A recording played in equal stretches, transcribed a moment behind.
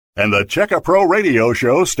And the Checka Pro Radio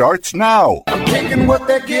Show starts now. I'm taking what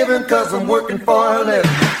they're giving because I'm working for a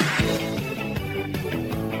living.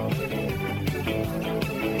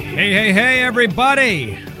 Hey,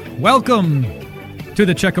 everybody. Welcome to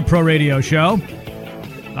the Checka Pro Radio Show.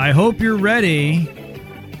 I hope you're ready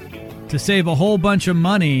to save a whole bunch of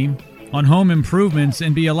money on home improvements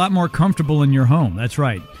and be a lot more comfortable in your home. That's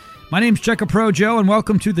right. My name's Checka Pro Joe, and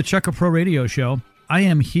welcome to the Checka Pro Radio Show. I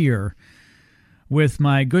am here with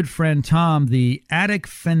my good friend Tom, the Attic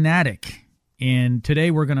Fanatic. And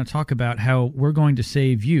today we're going to talk about how we're going to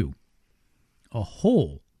save you a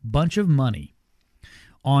whole bunch of money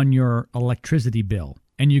on your electricity bill.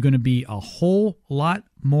 And you're going to be a whole lot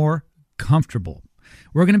more comfortable.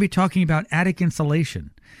 We're going to be talking about attic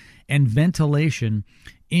insulation and ventilation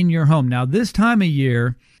in your home. Now, this time of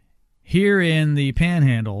year, here in the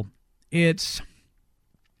Panhandle, it's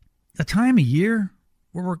a time of year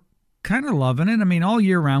where we're kind of loving it. I mean, all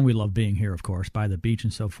year round, we love being here, of course, by the beach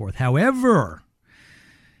and so forth. However,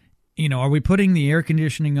 are we putting the air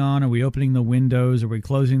conditioning on? Are we opening the windows? Are we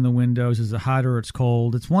closing the windows? Is it hot or it's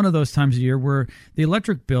cold? It's one of those times of year where the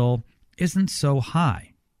electric bill isn't so high.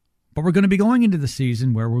 But we're going to be going into the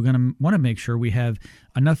season where we're going to want to make sure we have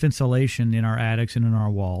enough insulation in our attics and in our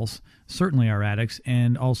walls, certainly our attics,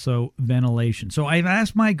 and also ventilation. So I've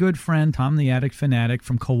asked my good friend, Tom the Attic Fanatic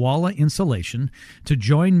from Koala Insulation, to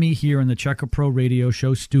join me here in the Checka Pro Radio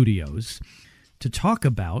Show studios to talk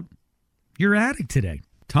about your attic today.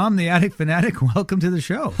 Tom the Attic Fanatic, welcome to the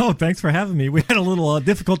show. Oh, thanks for having me. We had a little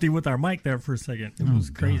difficulty with our mic there for a second. It was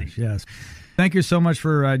crazy. Gosh, yes. Thank you so much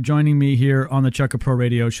for joining me here on the Checka Pro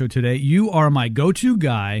Radio Show today. You are my go-to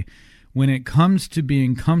guy when it comes to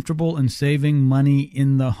being comfortable and saving money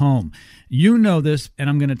in the home. You know this, and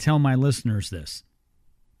I'm going to tell my listeners this.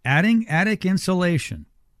 Adding attic insulation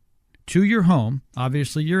to your home,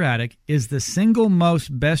 obviously your attic, is the single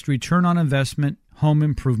most best return on investment home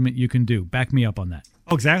improvement you can do. Back me up on that.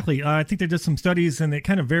 Oh, exactly. I think they did some studies, and it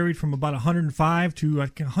kind of varied from about 105 to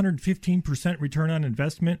 115% return on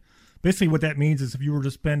investment. Basically, what that means is if you were to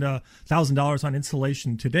spend $1,000 on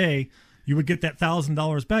insulation today, you would get that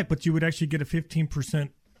 $1,000 back, but you would actually get a 15%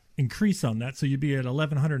 increase on that. So you'd be at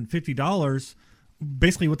 $1,150,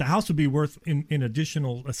 basically what the house would be worth in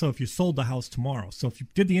additional. So if you sold the house tomorrow. So if you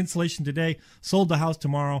did the insulation today, sold the house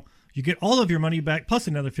tomorrow, you get all of your money back plus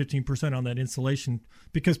another 15% on that insulation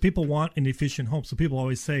because people want an efficient home. So people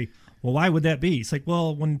always say, well, why would that be? It's like,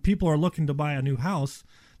 well, when people are looking to buy a new house,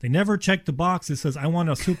 they never check the box that says, I want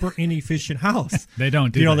a super inefficient house. They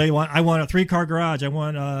don't do that. I want a 3-car garage. I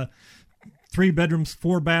want 3 bedrooms,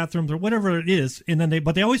 4 bathrooms, or whatever it is. And then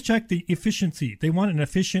but they always check the efficiency. They want an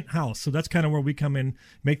efficient house. So that's kind of where we come in,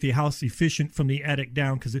 make the house efficient from the attic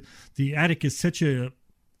down, because the attic is such a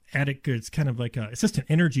attic. It's kind of like it's just an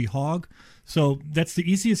energy hog. So that's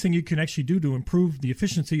the easiest thing you can actually do to improve the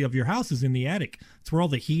efficiency of your house is in the attic. It's where all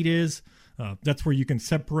the heat is. That's where you can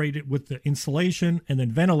separate it with the insulation and then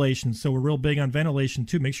ventilation. So we're real big on ventilation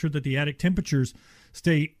too. Make sure that the attic temperatures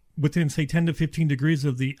stay within, say, 10 to 15 degrees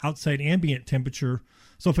of the outside ambient temperature.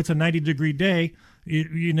 So if it's a 90-degree day,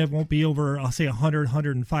 you won't be over, I'll say, 100,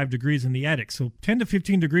 105 degrees in the attic. So 10 to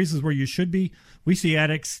 15 degrees is where you should be. We see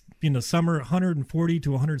attics in the summer 140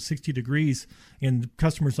 to 160 degrees, and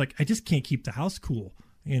customers like, I just can't keep the house cool.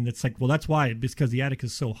 And it's like, well, that's why, because the attic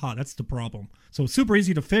is so hot. That's the problem. So it's super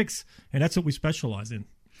easy to fix, and that's what we specialize in.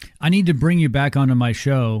 I need to bring you back onto my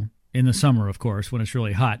show in the summer, of course, when it's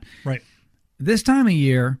really hot. Right. This time of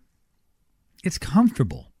year, it's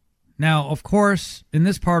comfortable. Now, of course, in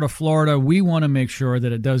this part of Florida, we want to make sure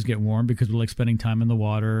that it does get warm because we like spending time in the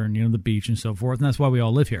water and, the beach and so forth, and that's why we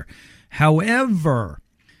all live here. However,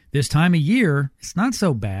 this time of year, it's not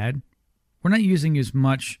so bad. We're not using as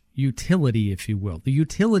much utility, if you will. The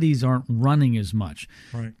utilities aren't running as much.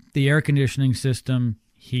 Right. The air conditioning system,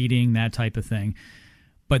 heating, that type of thing.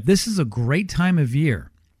 But this is a great time of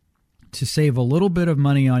year to save a little bit of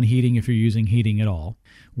money on heating if you're using heating at all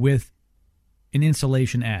with an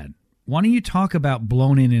insulation ad. Why don't you talk about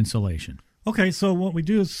blown-in insulation? Okay, so what we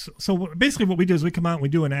do is, basically what we do is we come out and we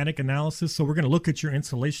do an attic analysis. So we're going to look at your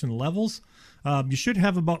insulation levels. You should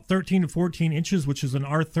have about 13 to 14 inches, which is an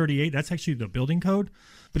R38. That's actually the building code.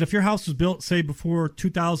 But if your house was built, say, before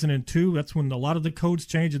 2002, that's when a lot of the codes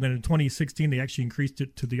changed. And then in 2016, they actually increased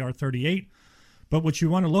it to the R38. But what you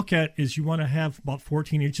want to look at is you want to have about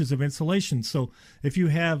 14 inches of insulation. So if you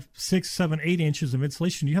have 6, 7, 8 inches of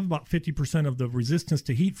insulation, you have about 50% of the resistance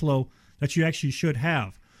to heat flow that you actually should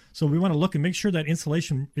have. So we want to look and make sure that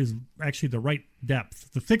insulation is actually the right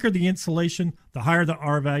depth. The thicker the insulation, the higher the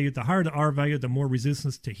R value. The higher the R value, the more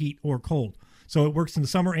resistance to heat or cold. So it works in the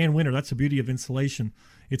summer and winter. That's the beauty of insulation.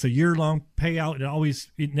 It's a year-long payout.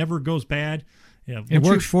 It never goes bad. Yeah, it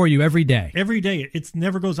works for you every day. Every day. It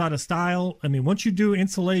never goes out of style. I mean, once you do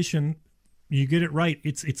insulation, you get it right.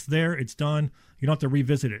 It's there. It's done. You don't have to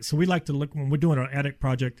revisit it. So we like to look, when we're doing our attic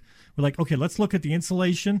project, we're like, okay, let's look at the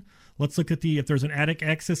insulation. Let's look at if there's an attic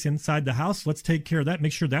access inside the house, let's take care of that.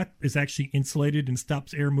 Make sure that is actually insulated and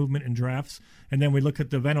stops air movement and drafts. And then we look at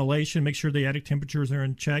the ventilation, make sure the attic temperatures are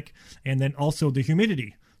in check. And then also the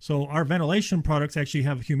humidity. So our ventilation products actually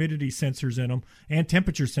have humidity sensors in them and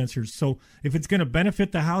temperature sensors. So if it's going to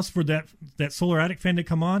benefit the house for that solar attic fan to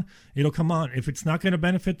come on, it'll come on. If it's not going to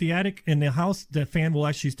benefit the attic in the house, the fan will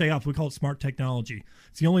actually stay off. We call it smart technology.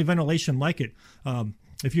 It's the only ventilation like it.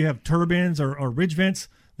 If you have turbines or ridge vents,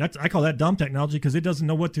 I call that dumb technology because it doesn't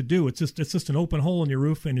know what to do. It's just an open hole in your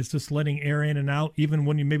roof, and it's just letting air in and out, even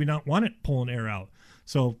when you maybe not want it pulling air out.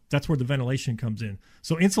 So that's where the ventilation comes in.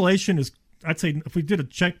 So insulation is, I'd say, if we did a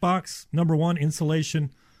checkbox, number one,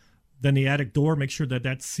 insulation, then the attic door, make sure that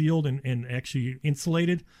that's sealed and actually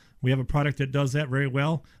insulated. We have a product that does that very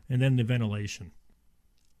well, and then the ventilation.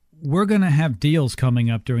 We're going to have deals coming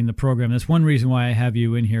up during the program. That's one reason why I have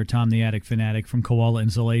you in here, Tom the Attic Fanatic from Koala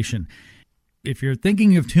Insulation. If you're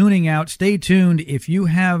thinking of tuning out, stay tuned. If you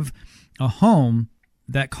have a home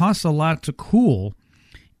that costs a lot to cool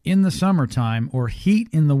in the summertime or heat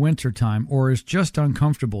in the wintertime or is just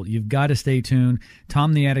uncomfortable, you've got to stay tuned.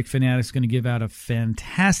 Tom the Attic Fanatic is going to give out a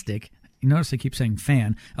fantastic, you notice I keep saying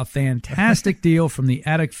a fantastic deal from the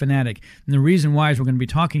Attic Fanatic. And the reason why is we're going to be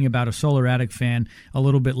talking about a solar attic fan a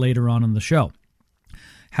little bit later on in the show.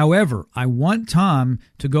 However, I want Tom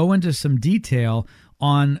to go into some detail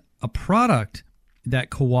on a product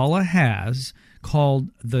that Koala has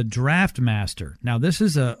called the Draft Master. Now, this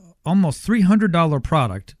is a almost $300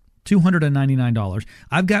 product, $299.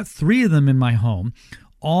 I've got 3 of them in my home,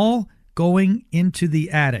 all going into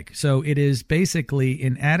the attic. So it is basically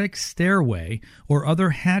an attic stairway or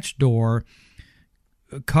other hatch door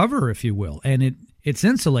cover, if you will, and it's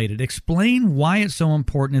insulated. Explain why it's so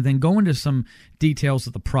important, and then go into some details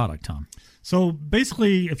of the product, Tom. So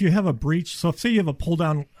basically, if you have a breach, so if say you have a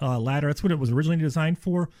pull-down ladder, that's what it was originally designed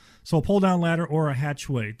for. So a pull-down ladder or a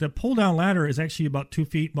hatchway. The pull-down ladder is actually about 2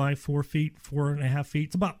 feet by 4 feet, 4.5 feet.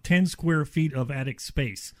 It's about 10 square feet of attic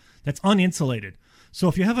space. That's uninsulated. So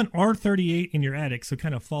if you have an R38 in your attic, so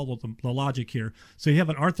kind of follow the logic here. So you have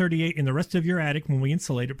an R38 in the rest of your attic when we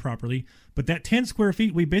insulate it properly. But that 10 square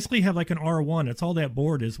feet, we basically have like an R1. That's all that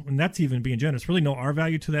board is. And that's even being generous. Really no R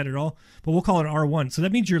value to that at all. But we'll call it an R1. So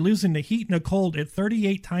that means you're losing the heat and the cold at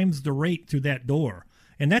 38 times the rate through that door.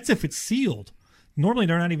 And that's if it's sealed. Normally,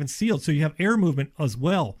 they're not even sealed, so you have air movement as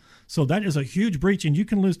well. So that is a huge breach, and you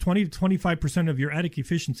can lose 20 to 25% of your attic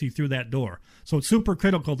efficiency through that door. So it's super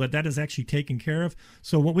critical that is actually taken care of.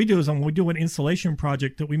 So what we do is when we do an insulation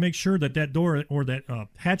project, that we make sure that door or that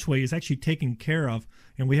hatchway is actually taken care of,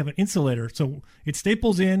 and we have an insulator. So it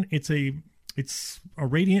staples in. It's a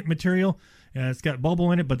radiant material. It's got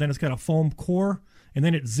bubble in it, but then it's got a foam core. And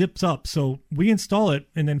then it zips up. So we install it,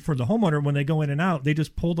 and then for the homeowner, when they go in and out, they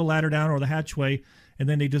just pull the ladder down or the hatchway, and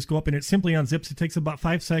then they just go up, and it simply unzips. It takes about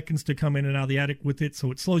 5 seconds to come in and out of the attic with it, so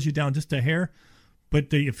it slows you down just a hair. But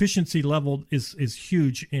the efficiency level is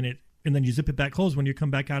huge in it, and then you zip it back closed when you come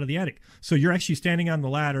back out of the attic. So you're actually standing on the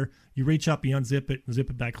ladder, you reach up, you unzip it, and zip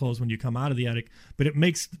it back closed when you come out of the attic. But it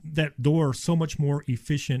makes that door so much more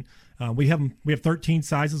efficient. We have 13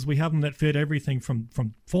 sizes. We have them that fit everything from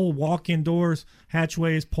full walk-in doors,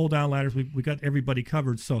 hatchways, pull-down ladders. We got everybody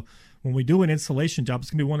covered. So when we do an installation job, it's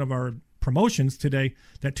going to be one of our promotions today.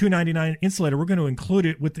 That $299 insulator, we're going to include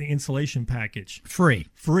it with the insulation package. Free.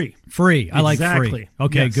 I like free.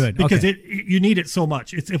 Okay, yes, good. Because okay. You need it so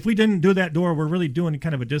much. If we didn't do that door, we're really doing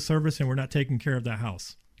kind of a disservice, and we're not taking care of that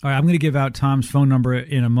house. All right, I'm going to give out Tom's phone number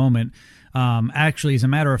in a moment. Actually, as a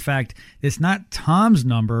matter of fact, it's not Tom's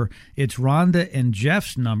number. It's Rhonda and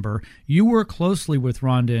Jeff's number. You work closely with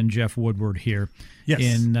Rhonda and Jeff Woodward here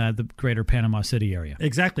in the greater Panama City area.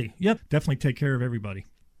 Exactly. Yep. Definitely take care of everybody.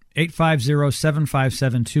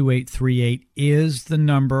 850-757-2838 is the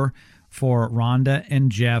number for Rhonda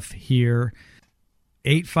and Jeff here.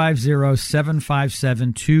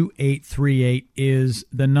 850-757-2838 is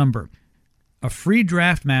the number. A free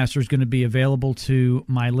Draft Master is going to be available to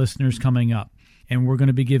my listeners coming up. And we're going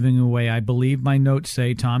to be giving away, I believe my notes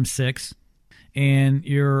say, Tom, 6. And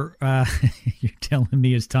you're telling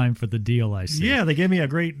me it's time for the deal, I see. Yeah, they gave me a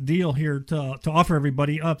great deal here to offer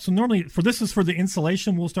everybody up. So normally, this is for the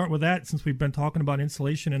insulation. We'll start with that since we've been talking about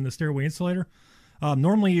insulation and the stairway insulator.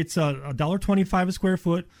 Normally, it's $1.25 a square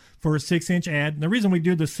foot for a 6-inch ad. And the reason we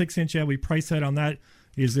do the 6-inch ad, we price that on that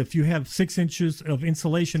is if you have 6 inches of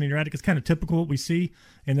insulation in your attic, it's kind of typical what we see,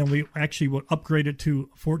 and then we actually will upgrade it to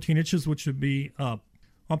 14 inches, which would be you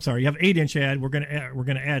have 8-inch ad. We're going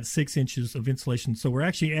to add 6 inches of insulation. So we're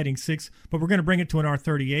actually adding 6, but we're going to bring it to an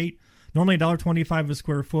R38. Normally $1.25 a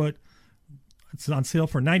square foot. It's on sale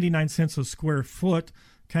for 99 cents a square foot.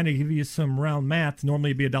 Kind of give you some round math.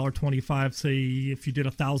 Normally it'd be $1.25. Say if you did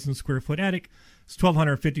 1,000 square foot attic, it's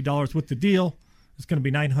 $1,250 with the deal. It's going to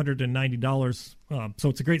be $990. So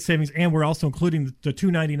it's a great savings, and we're also including the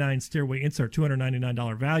 $299 stairway insert,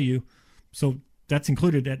 $299 value. So that's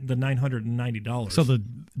included at the $990. So the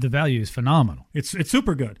value is phenomenal. It's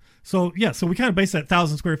super good. So so we kind of base that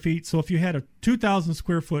 1,000 square feet. So if you had a 2,000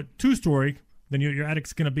 square foot 2-story, then your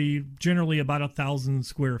attic's going to be generally about 1,000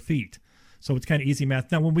 square feet. So it's kind of easy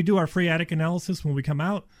math. Now, when we do our free attic analysis, when we come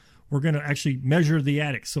out, we're going to actually measure the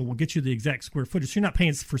attic. So we'll get you the exact square footage. So you're not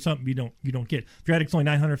paying for something you don't get. If your attic's only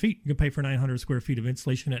 900 feet, you can pay for 900 square feet of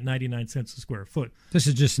insulation at 99 cents a square foot. This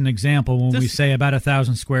is just an example. When we say about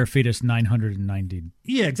 1,000 square feet, it's $990.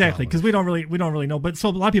 Yeah, exactly. Because we don't really know. But so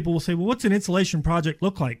a lot of people will say, well, what's an insulation project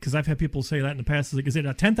look like? Because I've had people say that in the past. Is it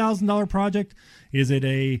a $10,000 project? Is it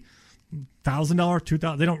a $1,000,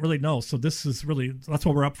 $2,000? They don't really know. So that's why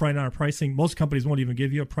we're upfront on our pricing. Most companies won't even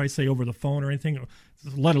give you a price, say, over the phone or anything,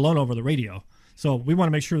 let alone over the radio. So we want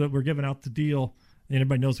to make sure that we're giving out the deal and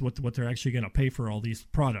everybody knows what they're actually going to pay for all these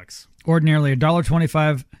products. Ordinarily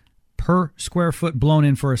 $1.25 per square foot blown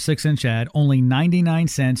in for a 6-inch ad, only 99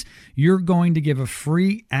 cents. You're going to give a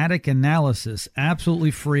free attic analysis, absolutely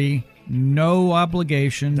free, no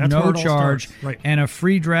obligation, no charge, right, and a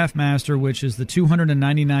free Draft Master, which is the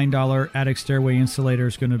 $299 attic stairway insulator,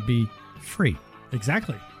 is going to be free.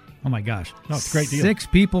 Exactly. Oh, my gosh. No, it's a great deal. 6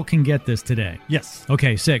 people can get this today. Yes.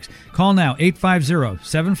 Okay, 6. Call now,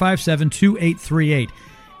 850-757-2838.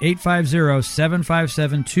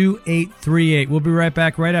 850-757-2838. We'll be right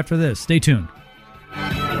back right after this. Stay tuned.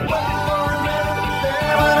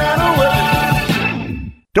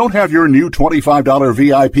 Don't have your new $25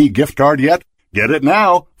 VIP gift card yet? Get it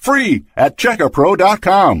now, free at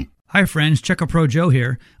CheckaPro.com. Hi friends, CheckaPro Joe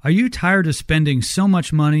here. Are you tired of spending so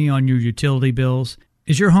much money on your utility bills?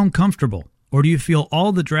 Is your home comfortable, or do you feel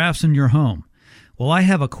all the drafts in your home? Well, I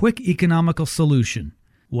have a quick economical solution.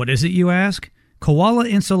 What is it, you ask? Koala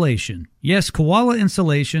Insulation. Yes, Koala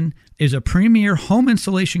Insulation is a premier home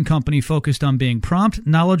insulation company focused on being prompt,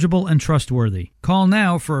 knowledgeable, and trustworthy. Call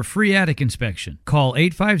now for a free attic inspection. Call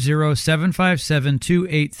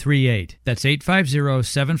 850-757-2838. That's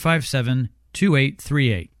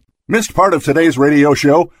 850-757-2838. Missed part of today's radio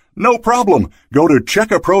show? No problem. Go to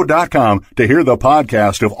CheckaPro.com to hear the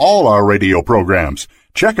podcast of all our radio programs.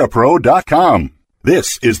 CheckaPro.com.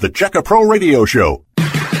 This is the CheckaPro Radio Show.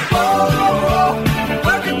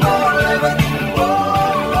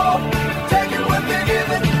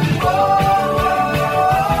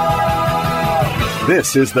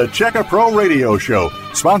 This is the CheckaPro Radio Show,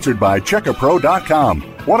 sponsored by CheckaPro.com.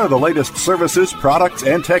 What are the latest services, products,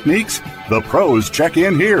 and techniques? The pros check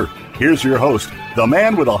in here. Here's your host, the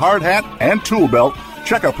man with a hard hat and tool belt,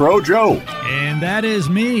 CheckaPro Joe. And that is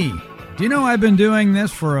me. Do you know I've been doing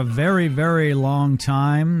this for a very, very long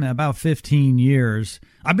time, about 15 years.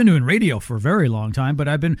 I've been doing radio for a very long time, but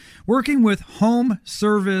I've been working with home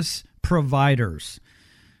service providers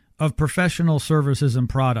of professional services and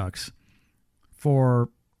products for,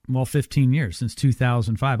 15 years, since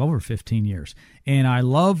 2005, over 15 years. And I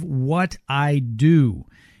love what I do.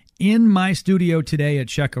 In my studio today at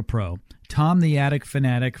CheckaPro, Tom the Attic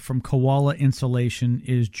Fanatic from Koala Insulation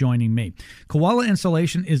is joining me. Koala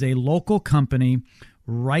Insulation is a local company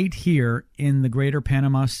right here in the greater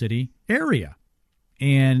Panama City area.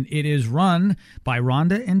 And it is run by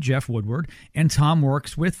Rhonda and Jeff Woodward, and Tom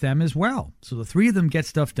works with them as well. So the three of them get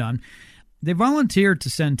stuff done. They volunteered to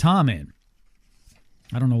send Tom in.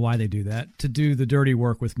 I don't know why they do that, to do the dirty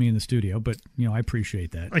work with me in the studio, but, I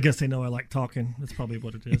appreciate that. I guess they know I like talking. That's probably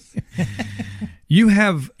what it is. You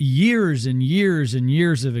have years and years and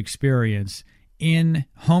years of experience in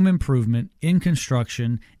home improvement, in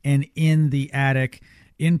construction, and in the attic,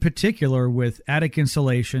 in particular with attic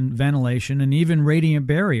insulation, ventilation, and even radiant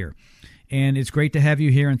barrier. And it's great to have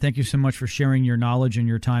you here, and thank you so much for sharing your knowledge and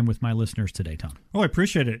your time with my listeners today, Tom. Oh, I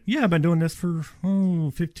appreciate it. Yeah, I've been doing this for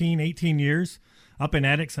 15, 18 years. Up in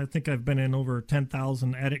attics, I think I've been in over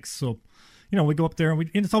 10,000 attics. So, we go up there,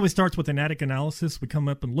 and it always starts with an attic analysis. We come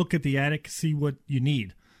up and look at the attic, see what you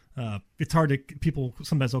need. It's hard to, people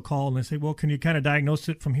sometimes will call and they say, well, can you kind of diagnose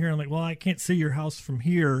it from here? I'm like, well, I can't see your house from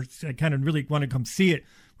here. I kind of really want to come see it.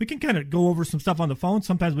 We can kind of go over some stuff on the phone.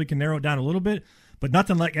 Sometimes we can narrow it down a little bit. but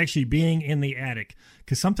nothing like actually being in the attic.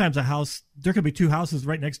 Because sometimes a house, there could be two houses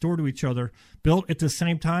right next door to each other, built at the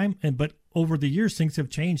same time, but over the years things have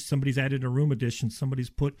changed. Somebody's added a room addition, somebody's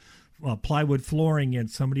put plywood flooring in,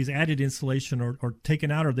 somebody's added insulation or taken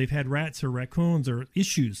out, or they've had rats or raccoons or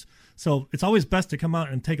issues. So it's always best to come out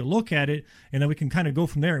and take a look at it, and then we can kind of go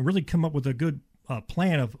from there and really come up with a good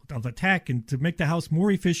plan of attack and to make the house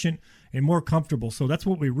more efficient and more comfortable. So that's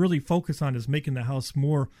what we really focus on, is making the house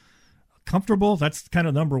more comfortable. That's kind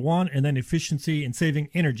of number one. And then efficiency and saving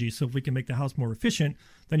energy. So if we can make the house more efficient,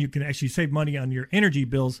 then you can actually save money on your energy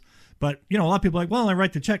bills. But, a lot of people are like, well, I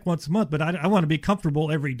write the check once a month, but I want to be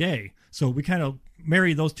comfortable every day. So we kind of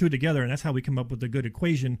marry those two together, and that's how we come up with a good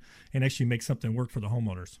equation and actually make something work for the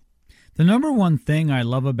homeowners. The number one thing I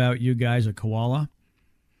love about you guys at Koala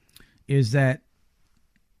is that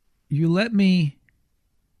you let me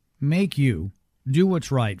make you do what's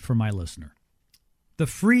right for my listener. The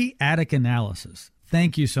free attic analysis.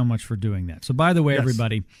 Thank you so much for doing that. So, by the way,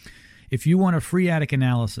 everybody, if you want a free attic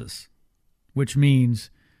analysis, which means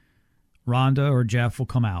Rhonda or Jeff will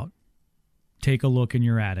come out, take a look in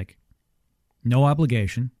your attic, no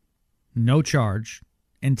obligation, no charge,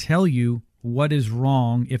 and tell you what is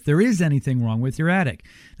wrong, if there is anything wrong with your attic.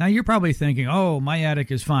 Now, you're probably thinking, oh, my attic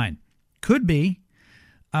is fine. Could be.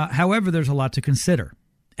 However, there's a lot to consider.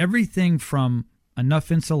 Everything from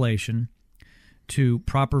enough insulation to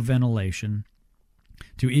proper ventilation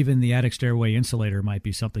to even the attic stairway insulator might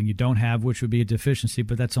be something you don't have, which would be a deficiency,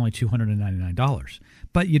 but that's only $299.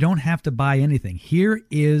 But you don't have to buy anything. Here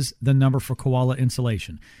is the number for Koala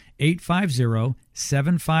Insulation,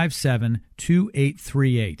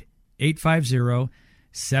 850-757-2838,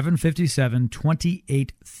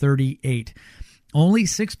 850-757-2838. Only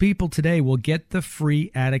 6 people today will get the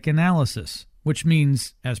free attic analysis, which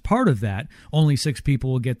means as part of that, only 6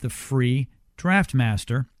 people will get the free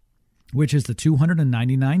DraftMaster, which is the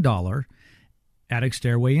 $299 attic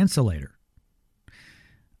stairway insulator.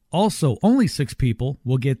 Also, only 6 people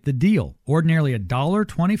will get the deal. Ordinarily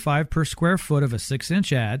 $1.25 per square foot of a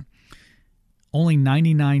 6-inch ad, only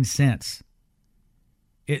 99 cents.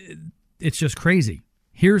 It's just crazy.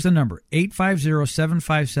 Here's the number,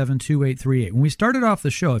 850-757-2838. When we started off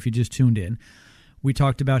the show, if you just tuned in, we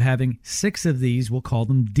talked about having 6 of these, we'll call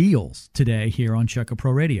them deals, today here on Checka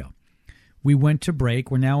Pro Radio. We went to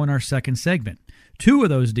break. We're now in our second segment. 2 of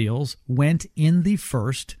those deals went in the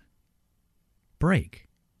first break.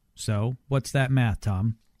 So what's that math,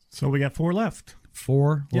 Tom? So we got 4 left.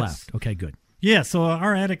 4 left. Okay, good. Yeah, so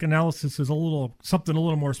our attic analysis is something a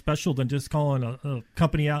little more special than just calling a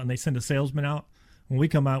company out and they send a salesman out. When we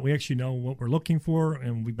come out, we actually know what we're looking for,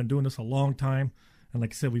 and we've been doing this a long time. And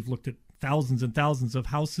like I said, we've looked at thousands and thousands of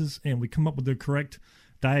houses, and we come up with the correct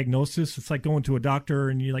diagnosis. It's like going to a doctor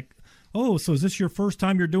and you're like, oh, so is this your first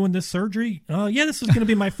time you're doing this surgery? Yeah, this is going to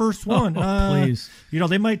be my first one. Please.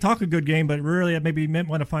 They might talk a good game, but really maybe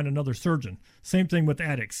want to find another surgeon. Same thing with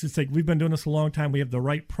attics. It's like we've been doing this a long time. We have the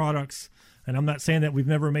right products. And I'm not saying that we've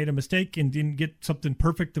never made a mistake and didn't get something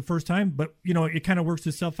perfect the first time, but, it kind of works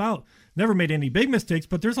itself out. Never made any big mistakes,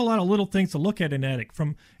 but there's a lot of little things to look at in attic.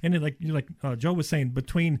 Like Joe was saying,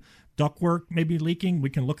 between ductwork maybe leaking, we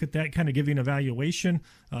can look at that, kind of give you an evaluation.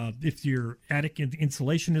 If your attic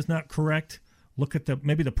insulation is not correct, look at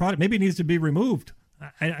maybe the product. Maybe it needs to be removed.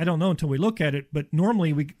 I don't know until we look at it, but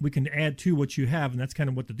normally we can add to what you have, and that's kind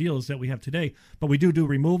of what the deal is that we have today. But we do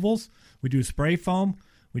removals. We do spray foam.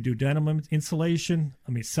 We do denim insulation,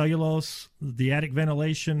 cellulose, the attic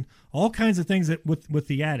ventilation, all kinds of things with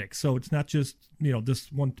the attic. So it's not just, this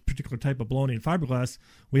one particular type of blown-in fiberglass.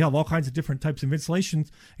 We have all kinds of different types of insulation,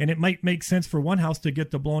 and it might make sense for one house to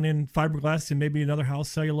get the blown-in fiberglass and maybe another house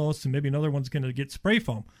cellulose, and maybe another one's going to get spray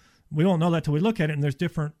foam. We won't know that till we look at it, and there's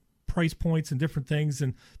different price points and different things,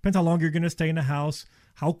 and depends how long you're going to stay in the house,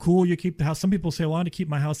 how cool you keep the house. Some people say, well, I want to keep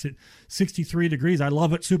my house at 63 degrees. I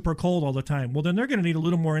love it super cold all the time. Well, then they're going to need a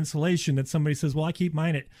little more insulation than somebody says, well, I keep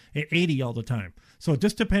mine at 80 all the time. So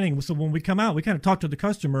just depending. So when we come out, we kind of talk to the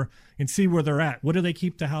customer and see where they're at. What do they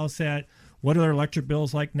keep the house at? What are their electric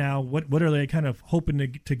bills like now? What are they kind of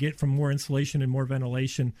hoping to get from more insulation and more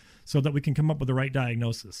ventilation so that we can come up with the right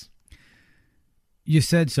diagnosis? You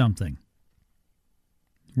said something.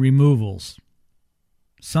 Removals.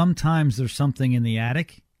 Sometimes there's something in the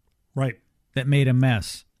attic, right, that made a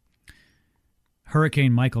mess.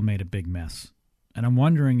 Hurricane Michael made a big mess, and I'm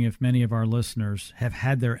wondering if many of our listeners have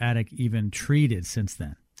had their attic even treated since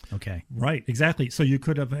then. Okay, right, exactly. So you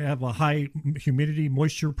could have a high humidity,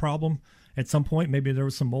 moisture problem at some point. Maybe there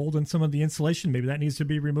was some mold in some of the insulation. Maybe that needs to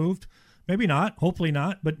be removed. Maybe not. Hopefully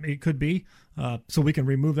not, but it could be. So we can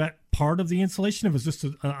remove that part of the insulation. If it's just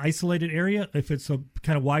an isolated area, if it's a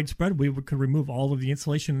kind of widespread, we could remove all of the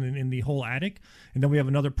insulation in the whole attic. And then we have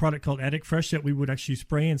another product called Attic Fresh that we would actually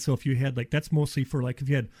spray in. So if you had that's mostly for if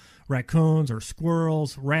you had raccoons or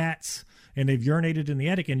squirrels, rats, and they've urinated in the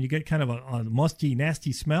attic and you get kind of a musty,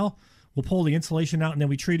 nasty smell, we'll pull the insulation out and then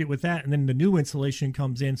we treat it with that. And then the new insulation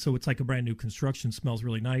comes in. So it's like a brand new construction, smells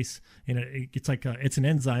really nice. And it's it's an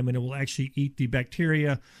enzyme and it will actually eat the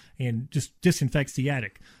bacteria and just disinfects the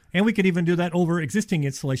attic. And we could even do that over existing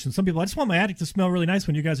insulation. Some people, I just want my attic to smell really nice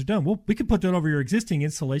when you guys are done. Well, we could put that over your existing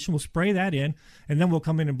insulation. We'll spray that in, and then we'll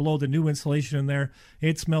come in and blow the new insulation in there.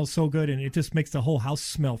 It smells so good, and it just makes the whole house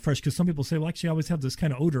smell fresh. Because some people say, well, actually, I always have this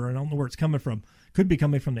kind of odor, and I don't know where it's coming from. Could be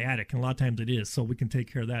coming from the attic, and a lot of times it is. So we can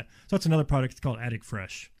take care of that. So that's another product. It's called Attic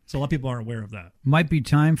Fresh. So a lot of people aren't aware of that. Might be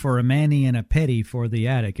time for a mani and a pedi for the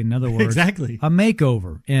attic. In other words, exactly, a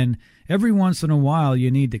makeover. And every once in a while,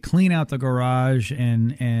 you need to clean out the garage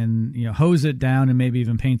and hose it down and maybe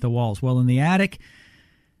even paint the walls. Well, in the attic,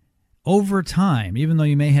 over time, even though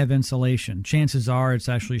you may have insulation, chances are it's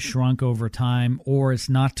actually shrunk over time, or it's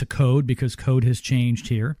not to code because code has changed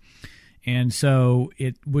here. And so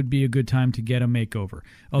it would be a good time to get a makeover.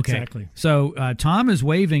 Okay. Exactly. So Tom is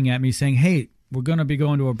waving at me saying, hey, we're going to be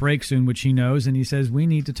going to a break soon, which he knows, and he says we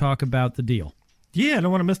need to talk about the deal. Yeah, I don't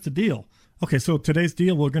want to miss the deal. Okay, so today's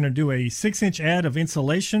deal, we're going to do a 6-inch ad of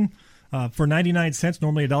insulation for 99 cents,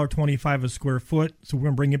 normally $1.25 a square foot. So we're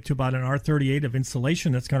going to bring it to about an R38 of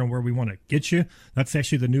insulation. That's kind of where we want to get you. That's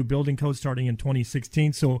actually the new building code starting in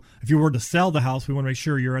 2016. So if you were to sell the house, we want to make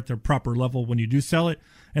sure you're at the proper level when you do sell it.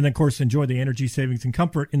 And then, of course, enjoy the energy savings and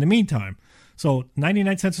comfort in the meantime. So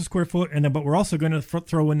 99 cents a square foot, but we're also going to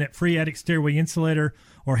throw in that free attic stairway insulator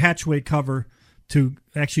or hatchway cover to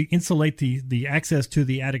actually insulate the access to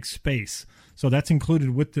the attic space. So that's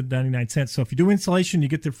included with the 99 cents. So if you do insulation, you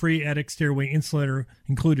get the free attic stairway insulator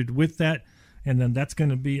included with that. And then that's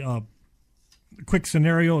going to be a quick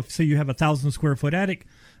scenario. If, say, you have a 1,000 square foot attic,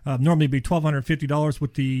 normally it'd be $1,250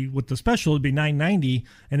 with the special. It'd be $990,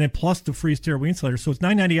 and then plus the free stairway insulator. So it's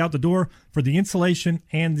 $990 out the door for the insulation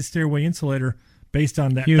and the stairway insulator based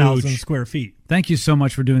on that 1,000 square feet. Thank you so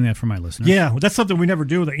much for doing that for my listeners. Yeah, well, that's something we never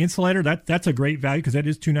do with the insulator. That's a great value because that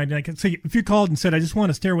is $299. So if you called and said, I just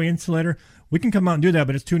want a stairway insulator, we can come out and do that,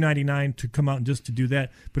 but it's $299 to come out and just to do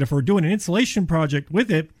that. But if we're doing an insulation project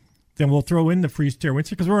with it, then we'll throw in the free stairway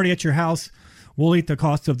insulator because we're already at your house. We'll eat the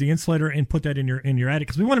cost of the insulator and put that in your attic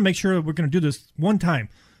because we want to make sure that we're going to do this one time.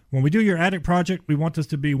 When we do your attic project, we want this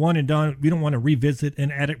to be one and done. We don't want to revisit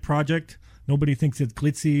an attic project. Nobody thinks it's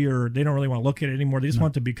glitzy or they don't really want to look at it anymore. They just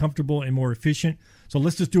want it to be comfortable and more efficient. So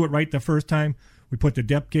let's just do it right the first time. We put the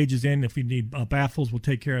depth gauges in. If we need baffles, we'll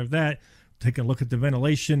take care of that. Take a look at the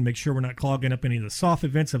ventilation, make sure we're not clogging up any of the soffit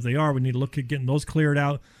vents. If they are, we need to look at getting those cleared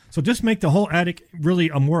out. So just make the whole attic really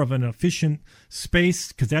a more of an efficient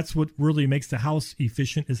space because that's what really makes the house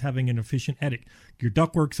efficient is having an efficient attic. Your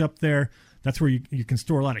ductwork's up there. That's where you can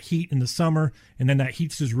store a lot of heat in the summer, and then that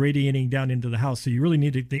heat's just radiating down into the house. So you really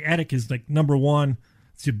need to, the attic is like number one.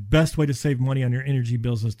 It's the best way to save money on your energy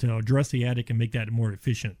bills is to address the attic and make that more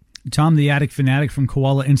efficient. Tom, the attic fanatic from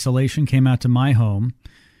Koala Insulation, came out to my home,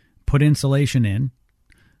 put insulation in,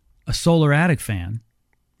 a solar attic fan.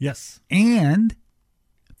 Yes. And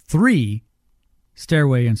 3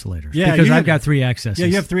 stairway insulators. Yeah, because I've got 3 accesses. Yeah,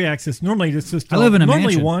 you have 3 accesses. Normally it's just I live in a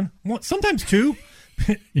normally mansion. one, sometimes 2.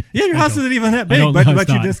 Yeah, your house isn't even that big, but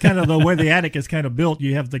you just kind of the way the attic is kind of built,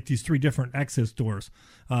 you have like these 3 different access doors.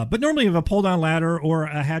 But normally you have a pull-down ladder or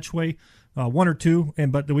a hatchway, 1 or 2,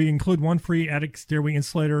 but we include 1 free attic stairway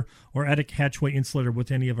insulator or attic hatchway insulator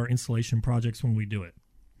with any of our installation projects when we do it.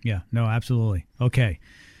 Yeah, no, absolutely. Okay.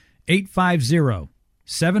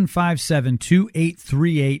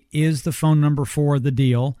 850-757-2838 is the phone number for the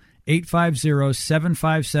deal.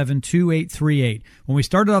 850-757-2838. When we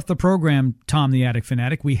started off the program, Tom the Attic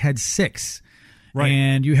Fanatic, we had 6. Right.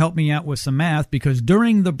 And you helped me out with some math because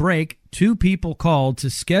during the break, 2 people called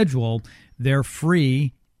to schedule their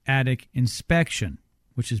free attic inspection,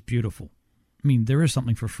 which is beautiful. I mean, there is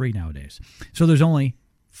something for free nowadays. So there's only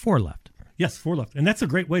 4 left. Yes, 4 left. And that's a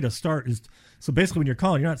great way to start. So basically when you're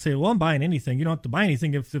calling, you're not saying, well, I'm buying anything. You don't have to buy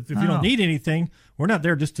anything. If you don't need anything, we're not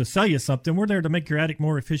there just to sell you something. We're there to make your attic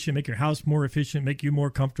more efficient, make your house more efficient, make you more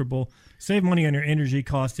comfortable, save money on your energy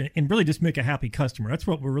cost, and really just make a happy customer. That's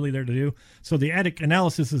what we're really there to do. So the attic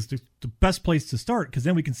analysis is the best place to start because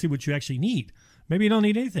then we can see what you actually need. Maybe you don't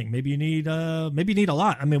need anything. Maybe you need a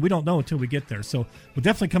lot. I mean, we don't know until we get there. So we'll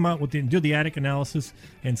definitely come out and do the attic analysis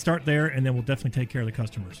and start there, and then we'll definitely take care of the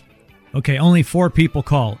customers. Okay, only 4 people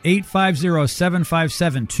call.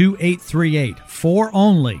 850-757-2838. 4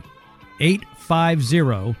 only.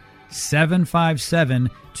 850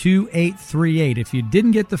 850-757-2838. If you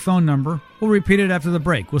didn't get the phone number, we'll repeat it after the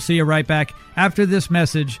break. We'll see you right back after this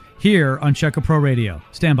message here on Checka Pro Radio.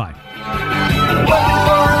 Stand by.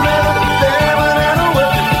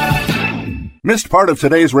 Missed part of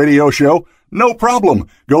today's radio show? No problem.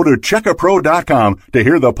 Go to checkapro.com to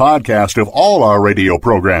hear the podcast of all our radio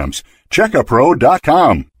programs.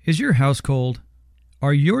 Checkapro.com. Is your house cold?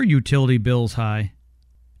 Are your utility bills high?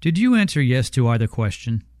 Did you answer yes to either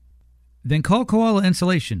question? Then call Koala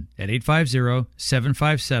Insulation at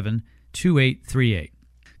 850-757-2838.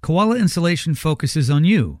 Koala Insulation focuses on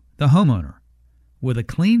you, the homeowner. With a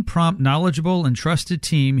clean, prompt, knowledgeable, and trusted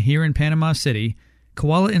team here in Panama City,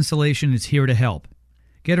 Koala Insulation is here to help.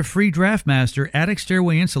 Get a free DraftMaster attic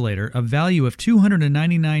stairway insulator, a value of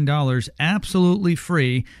 $299 absolutely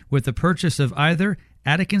free with the purchase of either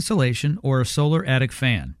attic insulation or a solar attic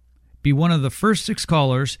fan. Be one of the first 6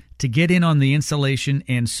 callers to get in on the insulation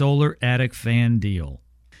and solar attic fan deal.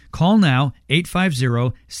 Call now,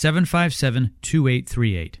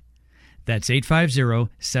 850-757-2838. That's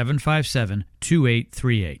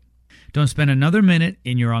 850-757-2838. Don't spend another minute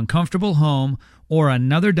in your uncomfortable home or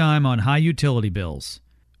another dime on high utility bills.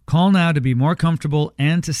 Call now to be more comfortable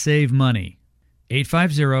and to save money.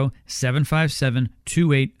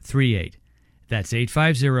 850-757-2838. That's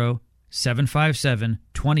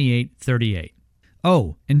 850-757-2838.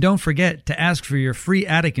 Oh, and don't forget to ask for your free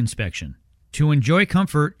attic inspection. To enjoy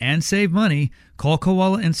comfort and save money, call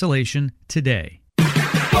Koala Insulation today.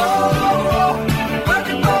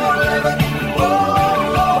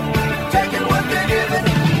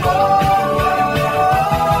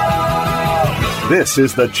 This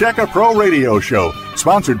is the Checka Pro Radio Show,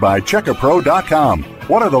 sponsored by CheckaPro.com.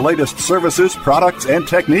 What are the latest services, products, and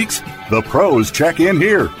techniques? The pros check in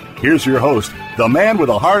here. Here's your host, the man with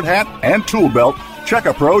a hard hat and tool belt,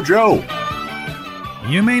 Checka Pro Joe.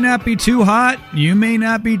 You may not be too hot, you may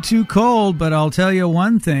not be too cold, but I'll tell you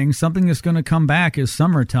one thing, something that's going to come back is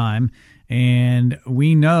summertime, and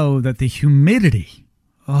we know that the humidity,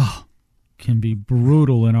 can be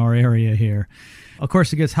brutal in our area here. Of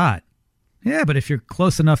course, it gets hot. Yeah, but if you're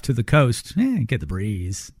close enough to the coast, get the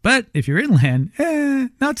breeze. But if you're inland,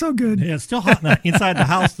 not so good. Yeah, it's still hot inside the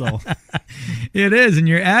house, though. It is, and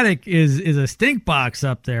your attic is a stink box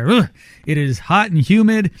up there. Ugh. It is hot and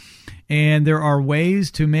humid, and there are ways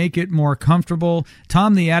to make it more comfortable.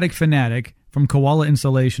 Tom, the Attic Fanatic from Koala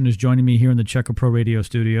Insulation, is joining me here in the Checka Pro Radio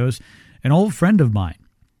studios, an old friend of mine.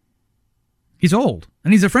 He's old,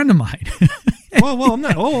 and he's a friend of mine. Whoa, I'm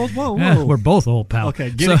not old. Whoa. We're both old, pal. Okay,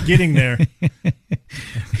 getting there.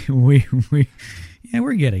 we're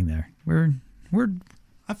getting there. We're.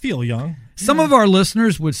 I feel young. Some of our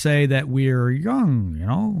listeners would say that we're young. You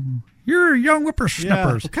know, you're young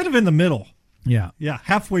whippersnappers. Yeah, we're kind of in the middle. Yeah,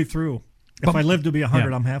 halfway through. If I live to be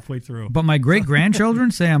 100, I'm halfway through. But my great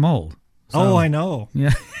grandchildren say I'm old. So, I know.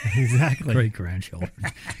 Yeah, exactly. Great grandchildren,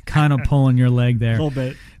 kind of pulling your leg there a little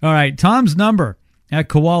bit. All right, Tom's number at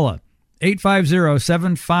Koala.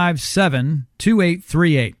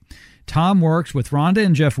 850-757-2838. Tom works with Rhonda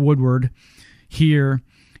and Jeff Woodward here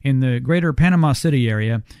in the greater Panama City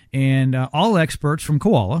area, and all experts from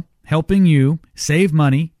Koala helping you save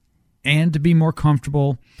money and to be more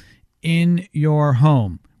comfortable in your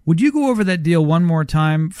home. Would you go over that deal one more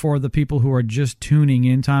time for the people who are just tuning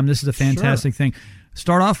in, Tom? This is a fantastic thing.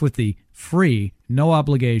 Start off with the free, no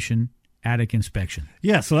obligation attic inspection.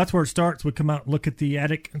 Yeah, so that's where it starts. We come out and look at the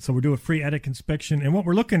attic, and so we do a free attic inspection. And what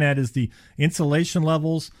we're looking at is the insulation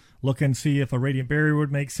levels, look and see if a radiant barrier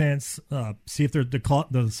would make sense, see if the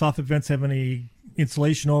soffit vents have any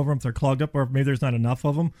insulation over them, if they're clogged up, or maybe there's not enough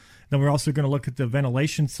of them. Then we're also going to look at the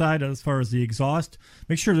ventilation side as far as the exhaust.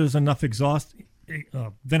 Make sure there's enough exhaust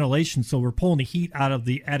ventilation so we're pulling the heat out of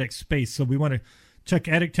the attic space. So we want to check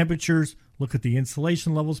attic temperatures, look at the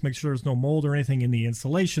insulation levels, make sure there's no mold or anything in the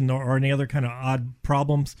insulation or any other kind of odd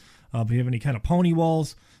problems. If you have any kind of pony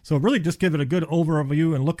walls. So really just give it a good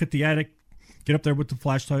overview and look at the attic, get up there with the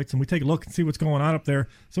flashlights, and we take a look and see what's going on up there.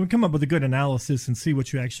 So we come up with a good analysis and see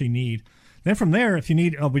what you actually need. Then from there, if you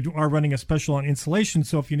need, we are running a special on insulation.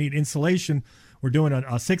 So if you need insulation, we're doing a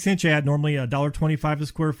 6-inch ad, normally $1.25 a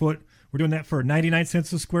square foot. We're doing that for 99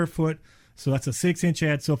 cents a square foot. So that's a 6-inch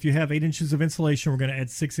ad. So if you have 8 inches of insulation, we're going to add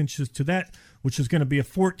 6 inches to that, which is going to be a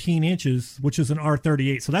 14 inches, which is an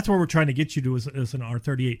R38. So that's where we're trying to get you to is an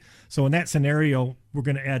R38. So in that scenario, we're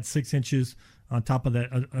going to add 6 inches on top of that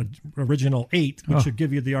original 8, which should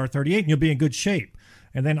give you the R38, and you'll be in good shape.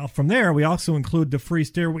 And then from there, we also include the free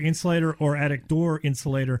stairway insulator or attic door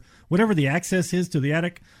insulator. Whatever the access is to the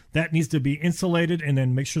attic, that needs to be insulated, and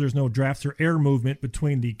then make sure there's no drafts or air movement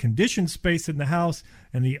between the conditioned space in the house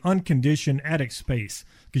and the unconditioned attic space,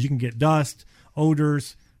 because you can get dust,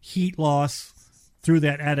 odors, heat loss through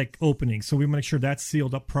that attic opening. So we make sure that's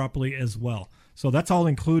sealed up properly as well. So that's all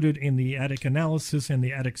included in the attic analysis and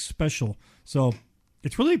the attic special. So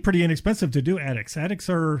it's really pretty inexpensive to do attics. Attics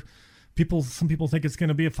are... Some people think it's going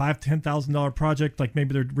to be a $5,000-$10,000 project, like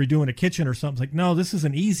maybe they're redoing a kitchen or something. It's like, no, this is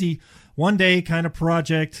an easy one-day kind of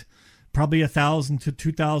project, probably $1,000 to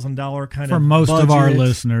 $2,000 kind for of most budget. of our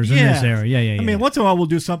listeners in this area. Yeah. I mean, once in a while we'll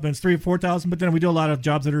do something that's $3,000 or $4,000, but then we do a lot of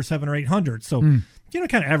jobs that are $700 or $800. So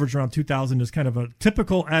kind of average around $2,000 is kind of a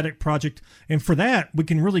typical attic project. And for that, we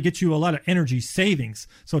can really get you a lot of energy savings.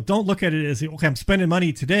 So don't look at it as, okay, I'm spending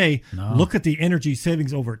money today. No. Look at the energy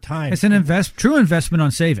savings over time. It's an true investment on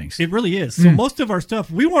savings. It really is. So most of our stuff,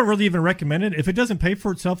 we won't really even recommend it. If it doesn't pay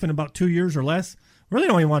for itself in about 2 years or less, we really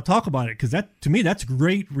don't even want to talk about it, because that, to me, that's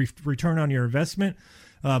great return on your investment.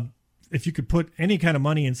 If you could put any kind of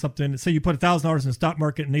money in something, say you put $1,000 in the stock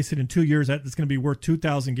market and they said in 2 years that it's going to be worth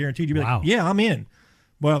 $2,000 guaranteed, you'd be like, yeah, I'm in.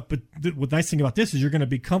 Well, but the nice thing about this is you're going to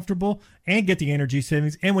be comfortable and get the energy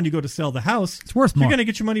savings. And when you go to sell the house, it's worth more. You're going to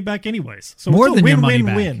get your money back anyways. So more it's than a your money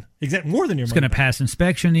win-win-win. back. Exactly, more than your money. It's going to pass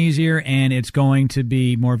inspection easier, and it's going to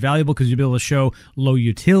be more valuable because you'll be able to show low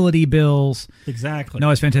utility bills. Exactly.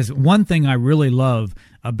 No, it's fantastic. One thing I really love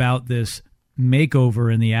about this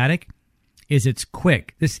makeover in the attic is it's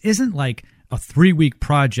quick. This isn't like a 3-week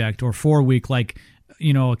project or 4-week like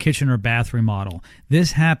a kitchen or bath remodel.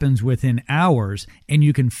 This happens within hours, and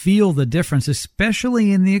you can feel the difference,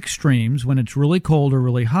 especially in the extremes when it's really cold or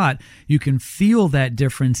really hot. You can feel that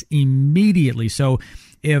difference immediately. So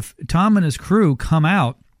if Tom and his crew come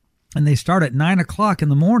out and they start at 9 o'clock in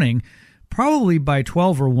the morning, probably by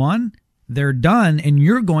 12 or 1, they're done, and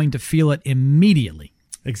you're going to feel it immediately.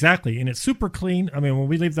 Exactly, and it's super clean. I mean, when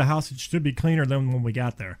we leave the house, it should be cleaner than when we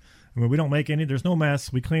got there. I mean, we don't make there's no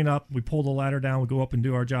mess. We clean up, we pull the ladder down, we go up and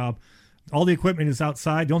do our job. All the equipment is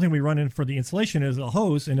outside. The only thing we run in for the insulation is a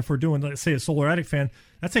hose. And if we're doing, let's say, a solar attic fan,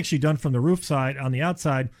 that's actually done from the roof side on the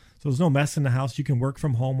outside. So there's no mess in the house. You can work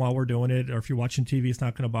from home while we're doing it. Or if you're watching TV, it's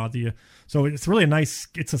not going to bother you. So it's really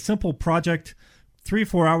it's a simple project. 3 or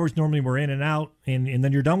 4 hours normally we're in and out. And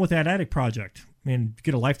then you're done with that attic project. And you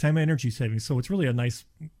get a lifetime energy savings. So it's really a nice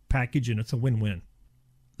package, and it's a win-win.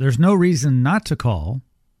 There's no reason not to call,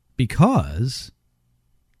 because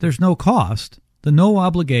there's no cost, the no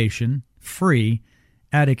obligation, free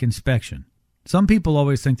attic inspection. Some people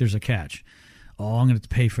always think there's a catch. Oh, I'm going to have to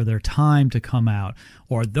pay for their time to come out,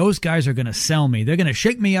 or those guys are going to sell me. They're going to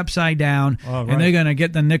shake me upside down, and they're going to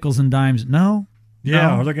get the nickels and dimes. No.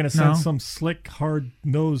 Yeah, or they're going to send some slick,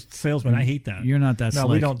 hard-nosed salesman. I hate that. You're not that slick.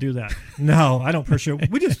 No, we don't do that. No, I don't pressure.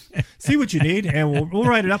 We just see what you need, and we'll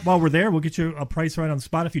write it up while we're there. We'll get you a price right on the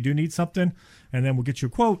spot if you do need something, and then we'll get you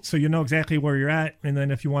a quote so you know exactly where you're at. And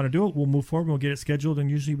then if you want to do it, we'll move forward. We'll get it scheduled,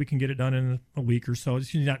 and usually we can get it done in a week or so.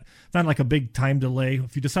 It's not like a big time delay.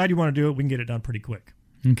 If you decide you want to do it, we can get it done pretty quick.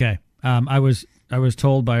 Okay. I was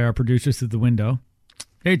told by our producers through the window,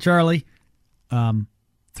 hey, Charlie, 3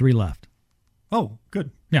 left. Oh,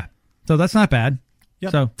 good. Yeah. So that's not bad.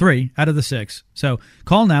 Yep. So 3 out of the 6. So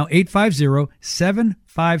call now,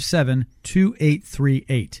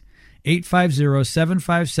 850-757-2838.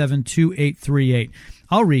 850-757-2838.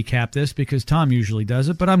 I'll recap this because Tom usually does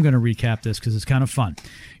it, but I'm going to recap this because it's kind of fun.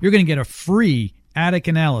 You're going to get a free attic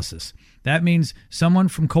analysis. That means someone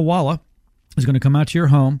from Koala is going to come out to your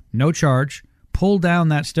home, no charge, pull down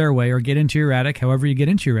that stairway or get into your attic, however you get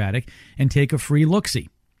into your attic, and take a free look-see.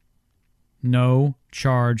 No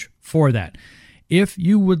charge for that. If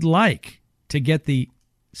you would like to get the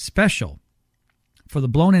special for the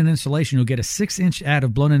blown-in insulation, you'll get a 6-inch ad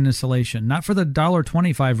of blown-in insulation, not for the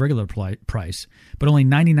 $1.25 regular price, but only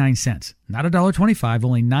 99 cents. Not $1.25,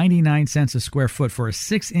 only 99 cents a square foot for a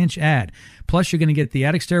 6-inch ad. Plus, you're going to get the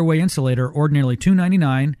attic stairway insulator, ordinarily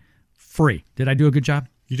 $2.99, free. Did I do a good job?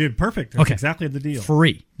 You did perfect. That's exactly the deal.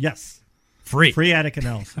 Free. Yes. Free attic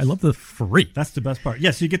analysis. I love the free. That's the best part.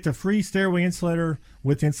 Yes, you get the free stairway insulator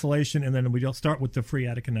with insulation, and then we'll start with the free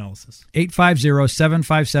attic analysis.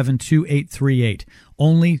 850-757-2838.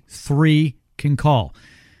 Only 3 can call.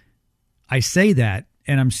 I say that,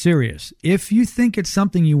 and I'm serious. If you think it's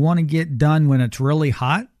something you want to get done when it's really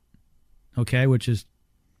hot, okay, which is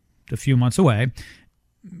a few months away,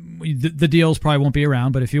 the deals probably won't be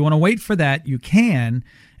around, but if you want to wait for that, you can,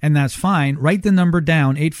 and that's fine. Write the number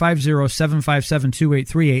down,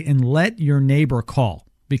 850-757-2838, and let your neighbor call,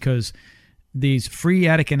 because these free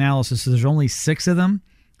attic analyses, there's only 6 of them,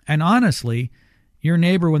 and honestly, your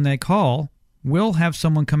neighbor, when they call, will have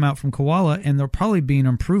someone come out from Koala, and there'll probably be an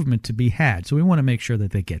improvement to be had. So we want to make sure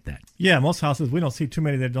that they get that. Yeah, most houses, we don't see too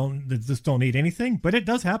many that just don't need anything. But it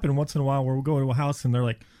does happen once in a while where we'll go to a house and they're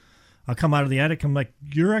like, I'll come out of the attic. I'm like,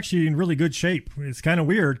 you're actually in really good shape. It's kind of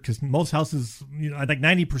weird because most houses, I think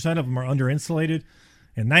 90% of them are under insulated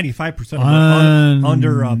and 95% of them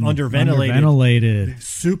are under ventilated.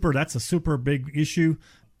 That's a super big issue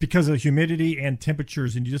because of humidity and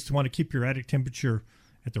temperatures. And you just want to keep your attic temperature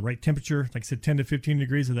at the right temperature, like I said, 10 to 15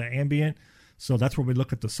 degrees of the ambient. So that's where we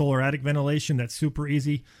look at the solar attic ventilation. That's super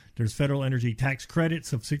easy. There's federal energy tax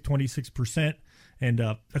credits of 26%. And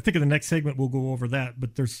I think in the next segment, we'll go over that.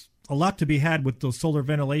 But there's a lot to be had with those solar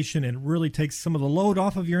ventilation, and it really takes some of the load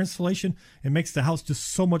off of your insulation. It makes the house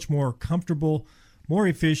just so much more comfortable, more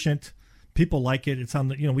efficient. People like it. It's on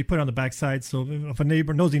the, we put it on the backside. So if a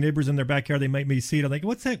nosy neighbor's in their backyard, they might maybe see it. I'm like,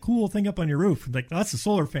 what's that cool thing up on your roof? I'm like, oh, that's a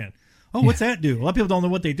solar fan. Oh, what's that do? A lot of people don't know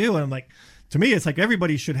what they do. And I'm like, to me, it's like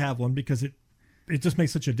everybody should have one because it just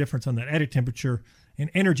makes such a difference on that attic temperature,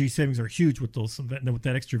 and energy savings are huge with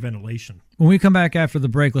that extra ventilation. When we come back after the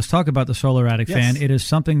break, let's talk about the solar attic fan. It is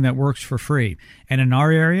something that works for free. And in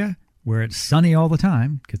our area, where it's sunny all the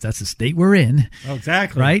time, because that's the state we're in. Oh,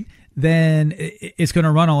 exactly. Right? Then it's going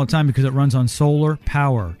to run all the time because it runs on solar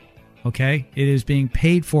power. Okay? It is being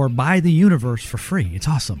paid for by the universe for free. It's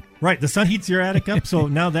awesome. Right. The sun heats your attic up, so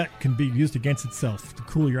now that can be used against itself to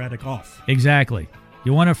cool your attic off. Exactly.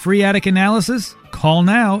 You want a free attic analysis? Call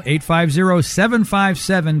now,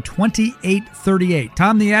 850-757-2838.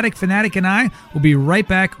 Tom the Attic Fanatic and I will be right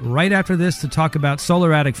back right after this to talk about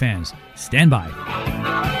solar attic fans. Stand by.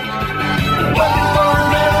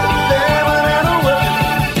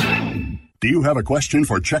 Do you have a question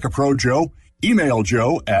for Checkapro Joe? Email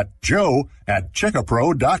Joe at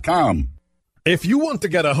checkapro.com. If you want to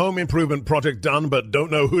get a home improvement project done but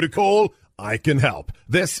don't know who to call, I can help.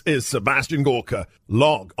 This is Sebastian Gorka.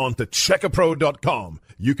 Log on to checkapro.com.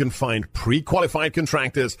 You can find pre-qualified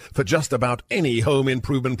contractors for just about any home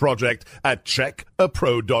improvement project at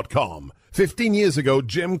checkapro.com. 15 years ago,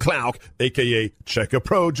 Jim Clouk, a.k.a.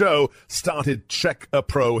 Checkapro Joe, started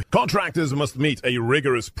Checkapro. Contractors must meet a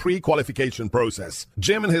rigorous pre-qualification process.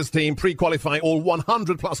 Jim and his team pre-qualify all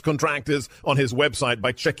 100-plus contractors on his website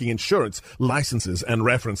by checking insurance, licenses, and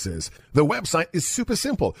references. The website is super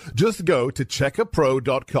simple. Just go to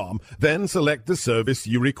checkapro.com, then select the service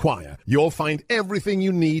you require. You'll find everything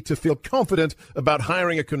you need to feel confident about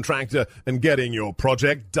hiring a contractor and getting your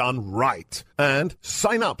project done right. And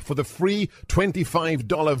sign up for the free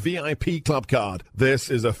 $25 VIP club card.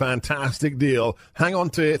 This is a fantastic deal. Hang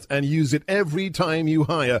on to it and use it every time you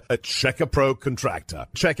hire a Checkapro contractor.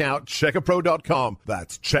 Check out checkapro.com.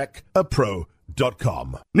 That's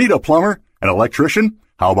checkapro.com. Need a plumber? An electrician?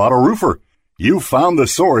 How about a roofer? You found the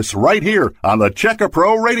source right here on the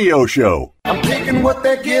Checkapro Radio Show. I'm taking what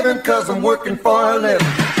they're giving because I'm working for a living.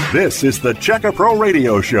 This is the Checkapro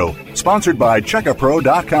Radio Show, sponsored by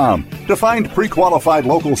Checkapro.com. To find pre-qualified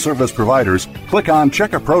local service providers, click on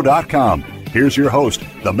Checkapro.com. Here's your host,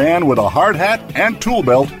 the man with a hard hat and tool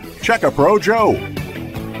belt, Checkapro Joe.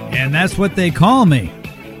 And that's what they call me.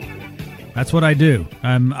 That's what I do.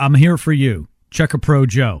 I'm here for you, Checkapro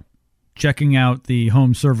Joe, checking out the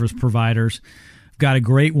home service providers. Got a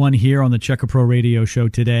great one here on the Checkapro Radio Show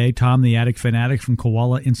today. Tom, the Attic Fanatic from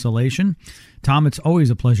Koala Insulation. Tom, it's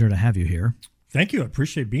always a pleasure to have you here. Thank you. I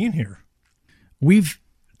appreciate being here. We've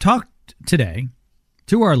talked today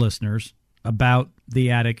to our listeners about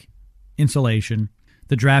the attic insulation,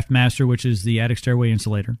 the Draft Master, which is the attic stairway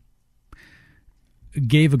insulator.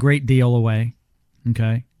 Gave a great deal away,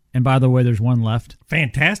 okay? And by the way, there's one left.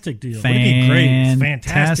 Fantastic deal. What do you mean great? It's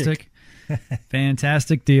fantastic.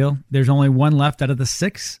 Fantastic deal. There's only one left out of the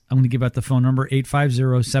 6. I'm going to give out the phone number,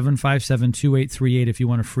 850-757-2838 if you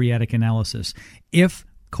want a free attic analysis. If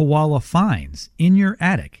Koala finds in your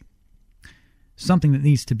attic something that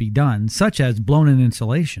needs to be done, such as blown-in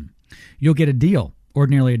insulation, you'll get a deal.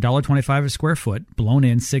 Ordinarily $1.25 a square foot,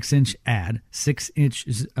 blown-in 6-inch add, 6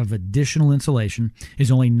 inches of additional insulation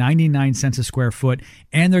is only 99 cents a square foot,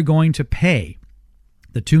 and they're going to pay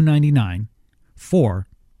the $2.99 for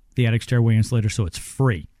the attic stairway insulator, so it's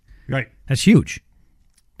free. Right. That's huge.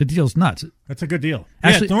 The deal's nuts. That's a good deal.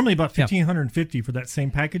 Actually, it's normally about $1,550 for that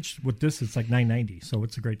same package. With this, it's like $990, so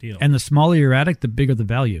it's a great deal. And the smaller your attic, the bigger the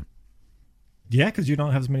value. Yeah, because you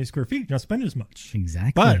don't have as many square feet. You don't spend as much.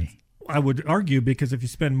 Exactly. But I would argue, because if you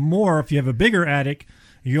spend more, if you have a bigger attic,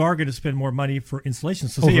 you are going to spend more money for insulation.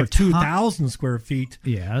 So say you have 2,000 square feet,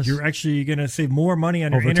 yes, you're actually going to save more money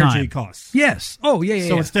on your energy time. Costs. Yes. Oh, yeah.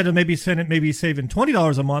 So instead of maybe saving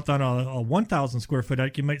 $20 a month on a 1,000 square foot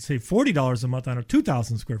attic, you might save $40 a month on a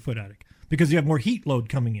 2,000 square foot attic. because you have more heat load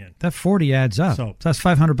coming in. That 40 adds up. So that's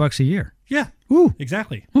 $500 a year. Yeah. Ooh.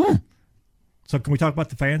 Exactly. Ooh. So can we talk about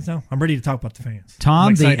the fans now? I'm ready to talk about the fans.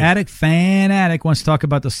 Tom, the attic fan addict, wants to talk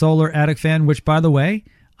about the solar attic fan, which, by the way,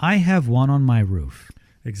 I have one on my roof.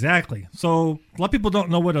 Exactly. So a lot of people don't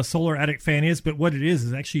know what a solar attic fan is, but what it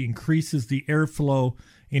is actually increases the airflow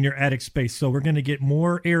in your attic space. So we're going to get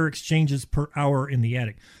more air exchanges per hour in the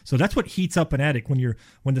attic. So that's what heats up an attic.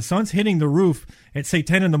 When the sun's hitting the roof at, say,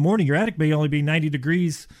 10 in the morning, your attic may only be 90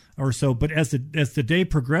 degrees or so, but as the day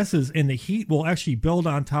progresses, and the heat will actually build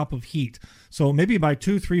on top of heat. So maybe by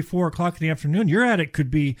 2, 3, 4 o'clock in the afternoon, your attic could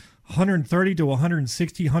be 130 to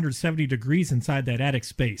 160, 170 degrees inside that attic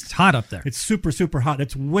space. It's hot up there. It's super, super hot.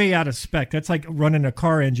 It's way out of spec. That's like running a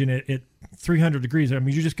car engine at 300 degrees. I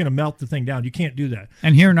mean, you're just going to melt the thing down. You can't do that.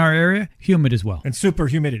 And here in our area, humid as well. And super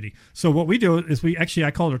humidity. So what we do is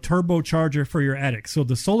I call it a turbocharger for your attic. So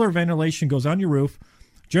the solar ventilation goes on your roof.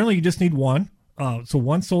 Generally, you just need one. So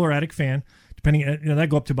one solar attic fan. Depending, that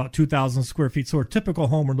go up to about 2,000 square feet. So a typical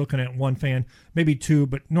home, we're looking at one fan, maybe two,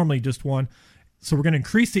 but normally just one. So we're going to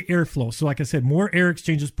increase the airflow. So like I said, more air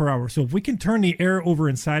exchanges per hour. So if we can turn the air over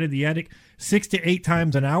inside of the attic 6 to 8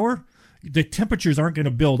 times an hour, the temperatures aren't going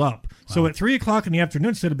to build up. Wow. So at 3 o'clock in the afternoon,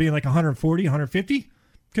 instead of being like 140, 150,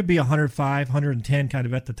 could be 105, 110 kind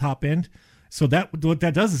of at the top end. So what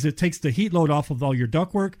that does is it takes the heat load off of all your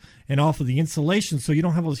ductwork and off of the insulation, so you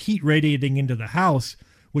don't have all this heat radiating into the house,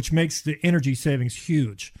 which makes the energy savings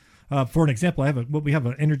huge. For an example, we have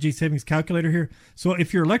an energy savings calculator here. So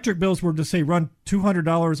if your electric bills were to say run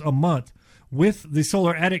 $200 a month with the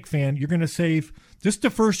solar attic fan, you're going to save just the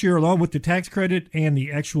first year alone with the tax credit and the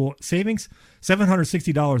actual savings.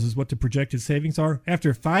 $760 is what the projected savings are.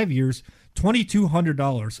 After 5 years,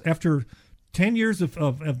 $2,200. After 10 years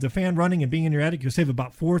of the fan running and being in your attic, you'll save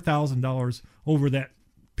about $4,000 over that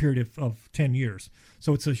period of 10 years.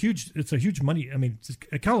 So it's a huge money. I mean, it's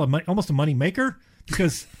kind of almost a money maker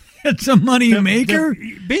because it's a money maker.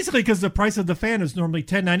 Basically, because the price of the fan is normally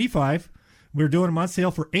 $10.95. We're doing them on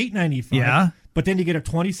sale for $8.95. Yeah. But then you get a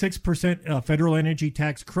 26% federal energy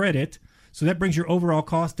tax credit. So that brings your overall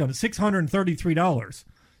cost down to $633.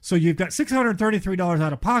 So you've got $633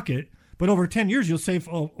 out of pocket, but over 10 years, you'll save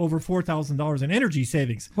over $4,000 in energy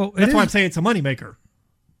savings. Well, that's why I'm saying it's a moneymaker.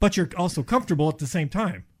 But you're also comfortable at the same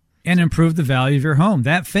time. And improve the value of your home.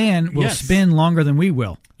 That fan will spin longer than we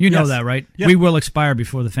will. You know that, right? Yep. We will expire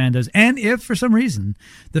before the fan does. And if, for some reason,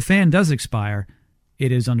 the fan does expire,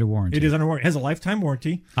 it is under warranty. It is under warranty. It has a lifetime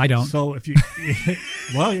warranty. I don't. So if you,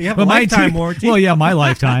 you have a lifetime warranty. Well, yeah, my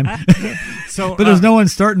lifetime. But there's no one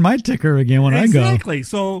starting my ticker again when I go. Exactly.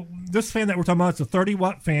 So this fan that we're talking about, it's a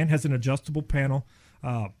 30-watt fan, has an adjustable panel.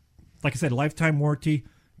 Like I said, a lifetime warranty,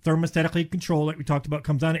 thermostatically controlled, like we talked about,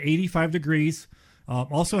 comes down to 85 degrees.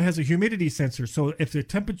 Also has a humidity sensor. So if the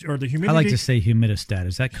temperature or the humidity... I like to say humidistat.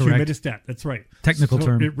 Is that correct? Humidistat. That's right. Technical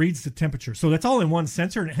term. It reads the temperature. So that's all in one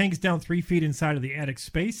sensor, and it hangs down 3 feet inside of the attic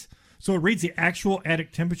space. So it reads the actual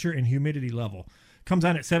attic temperature and humidity level. Comes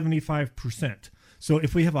on at 75%. So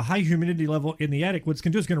if we have a high humidity level in the attic, what it's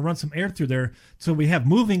going to do is going to run some air through there. So we have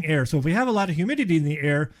moving air. So if we have a lot of humidity in the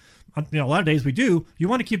air, a lot of days we do, you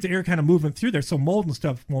want to keep the air kind of moving through there so mold and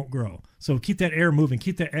stuff won't grow. So keep that air moving,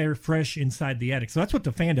 keep that air fresh inside the attic. So that's what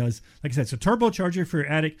the fan does. Like I said, it's a turbocharger for your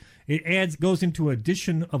attic. It goes into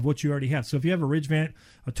addition of what you already have. So if you have a ridge vent,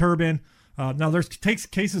 a turbine, now there's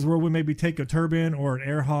cases where we maybe take a turbine or an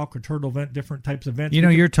air hawk or turtle vent, different types of vents.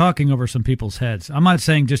 You're talking over some people's heads. I'm not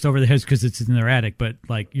saying just over the heads because it's in their attic, but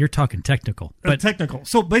like you're talking technical. But technical.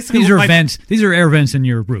 So basically, these are vents. These are air vents in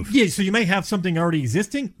your roof. Yeah. So you may have something already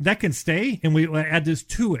existing that can stay, and we add this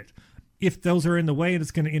to it. If those are in the way and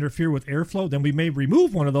it's going to interfere with airflow, then we may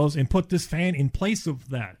remove one of those and put this fan in place of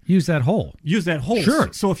that. Use that hole.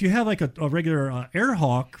 Sure. So if you have like a regular air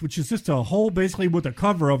hawk, which is just a hole basically with a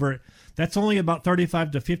cover over it, that's only about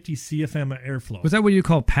 35 to 50 CFM airflow. Was that what you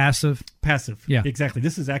call passive? Passive. Yeah. Exactly.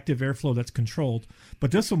 This is active airflow that's controlled.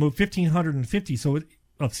 But this will move 1,550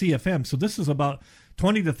 of CFM. So this is about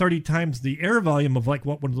 20 to 30 times the air volume of like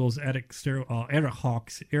what one of those attic air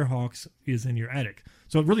hawks is in your attic.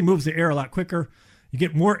 So it really moves the air a lot quicker. You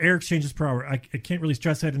get more air exchanges per hour. I can't really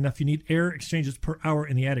stress that enough. You need air exchanges per hour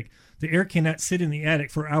in the attic. The air cannot sit in the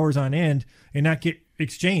attic for hours on end and not get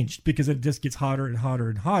exchanged because it just gets hotter and hotter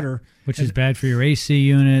and hotter. Which is bad for your AC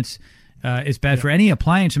units. It's bad for any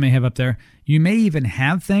appliance you may have up there. You may even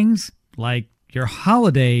have things like your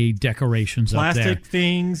holiday decorations up there. Plastic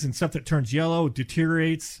things and stuff that turns yellow,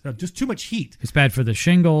 deteriorates, just too much heat. It's bad for the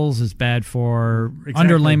shingles. It's bad for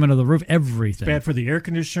underlayment of the roof, everything. It's bad for the air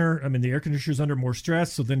conditioner. I mean, the air conditioner's under more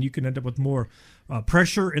stress, so then you can end up with more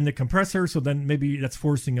pressure in the compressor, so then maybe that's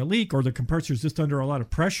forcing a leak, or the compressor's just under a lot of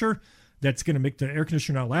pressure. That's going to make the air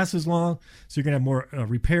conditioner not last as long. So you're going to have more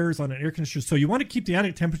repairs on an air conditioner. So you want to keep the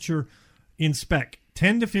attic temperature in spec.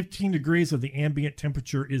 10 to 15 degrees of the ambient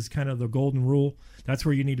temperature is kind of the golden rule. That's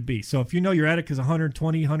where you need to be. So if you know your attic is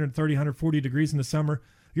 120, 130, 140 degrees in the summer,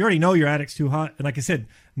 you already know your attic's too hot. And like I said,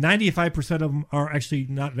 95% of them are actually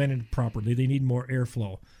not vented properly. They need more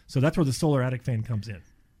airflow. So that's where the solar attic fan comes in.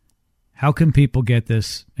 How can people get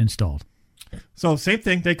this installed? So same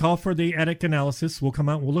thing. They call for the attic analysis. We'll come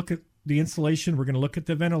out. We'll look at the insulation. We're going to look at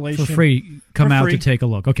the ventilation. For free. Come For out free. to take a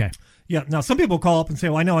look. Okay. Yeah. Now, some people call up and say,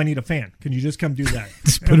 well, I know I need a fan. Can you just come do that?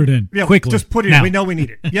 Just put it in quickly. Just put it now. in. We know we need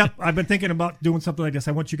it. Yep. I've been thinking about doing something like this.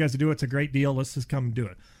 I want you guys to do it. It's a great deal. Let's just come and do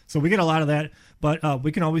it. So we get a lot of that. But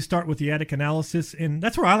we can always start with the attic analysis. And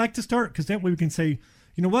that's where I like to start, because that way we can say,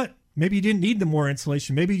 you know what? Maybe you didn't need the more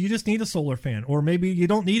insulation. Maybe you just need a solar fan. Or maybe you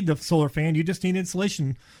don't need the solar fan. You just need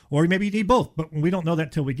insulation. Or maybe you need both. But we don't know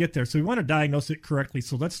that till we get there. So we want to diagnose it correctly.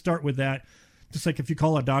 So let's start with that. Just like if you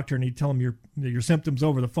call a doctor and you tell them your symptoms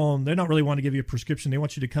over the phone, they don't really want to give you a prescription. They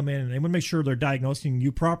want you to come in and they want to make sure they're diagnosing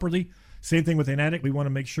you properly. Same thing with an attic. We want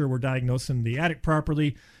to make sure we're diagnosing the attic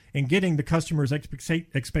properly and getting the customer's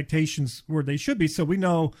expectations where they should be, so we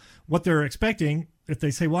know what they're expecting. If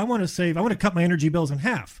they say, well, I want to cut my energy bills in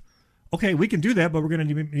half. Okay, we can do that, but we're going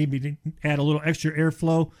to need to add a little extra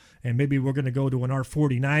airflow, and maybe we're going to go to an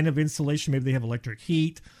R49 of insulation. Maybe they have electric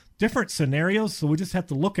heat. Different scenarios, so we just have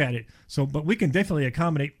to look at it. So, but we can definitely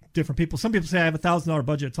accommodate different people. Some people say, I have $1,000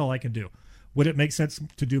 budget, that's all I can do. Would it make sense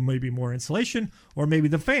to do maybe more insulation or maybe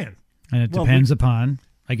the fan? And it depends upon,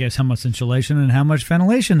 I guess, how much insulation and how much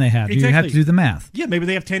ventilation they have. Exactly. You have to do the math. Yeah, maybe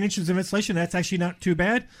they have 10 inches of insulation. That's actually not too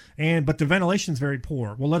bad. But the ventilation is very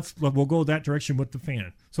poor. Well, we'll go that direction with the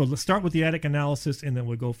fan. So let's start with the attic analysis, and then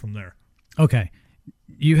we'll go from there. Okay.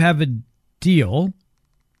 You have a deal.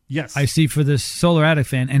 Yes. I see for this solar attic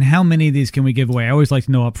fan. And how many of these can we give away? I always like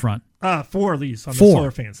to know up front. 4 of these on the 4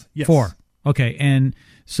 solar fans. Yes. 4. Okay. And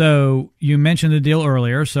so you mentioned the deal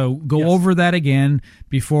earlier. So go over that again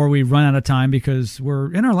before we run out of time, because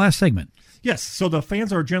we're in our last segment. Yes. So the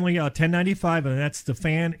fans are generally $10.95, and that's the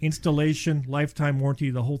fan, installation, lifetime warranty,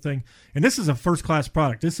 the whole thing. And this is a first-class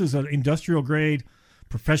product. This is an industrial grade,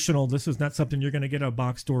 professional. This is not something you're going to get at a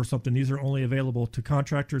box store or something. These are only available to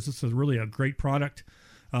contractors. This is really a great product.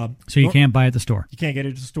 So you can't buy it at the store. You can't get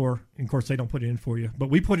it at the store. And of course, they don't put it in for you. But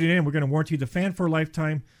we put it in. We're going to warranty the fan for a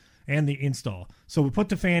lifetime and the install. So we put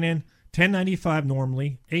the fan in, $10.95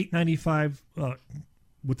 normally, $8.95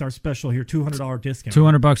 with our special here, $200 discount.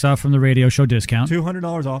 $200 off from the radio show discount.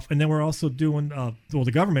 $200 off. And then we're also doing,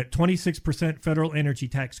 the government, 26% federal energy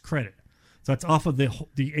tax credit. So that's off of the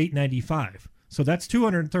 $8.95. So that's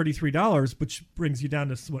 $233, which brings you down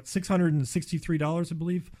to, $663, I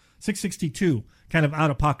believe? $662, kind of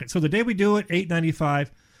out of pocket. So the day we do it,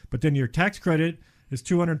 $8.95, but then your tax credit is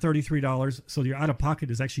 $233, so your out of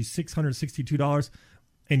pocket is actually $662.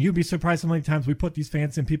 And you'd be surprised how many times we put these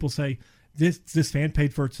fans in. People say, this fan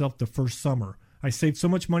paid for itself the first summer. I saved so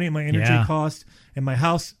much money in my energy cost, and my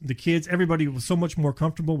house, the kids, everybody was so much more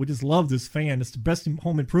comfortable. We just love this fan. It's the best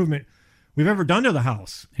home improvement we've ever done to the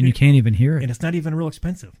house. And you can't even hear it. And it's not even real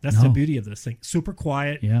expensive. That's the beauty of this thing. Super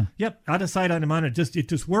quiet. Yeah. Yep. Out of sight, out of mind. It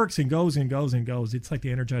just works and goes and goes and goes. It's like the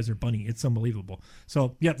Energizer Bunny. It's unbelievable.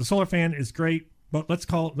 So, yeah, the solar fan is great. But let's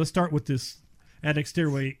start with this attic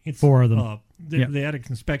stairway. It's 4 of them. The attic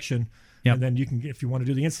inspection. Yep. And then you can, if you want to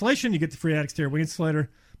do the installation, you get the free attic stairway insulator.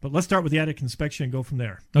 But let's start with the attic inspection and go from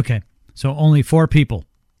there. Okay. So only 4 people,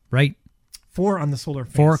 right? 4 on the solar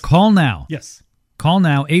fans. 4. Call now. Yes. Call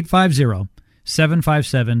now,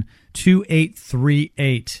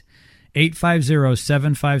 850-757-2838.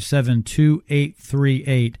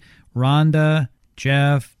 850-757-2838. Rhonda,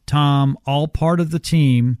 Jeff, Tom, all part of the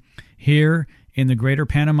team here in the greater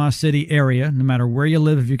Panama City area. No matter where you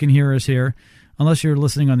live, if you can hear us here, unless you're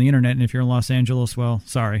listening on the internet, and if you're in Los Angeles, well,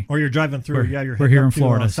 sorry. Or you're driving through. We're here in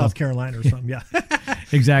Florida. South Carolina or something, yeah.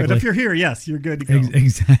 Exactly. But if you're here, yes, you're good to go.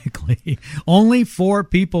 Exactly. Only 4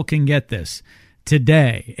 people can get this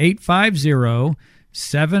today.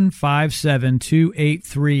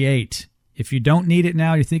 850-757-2838. If you don't need it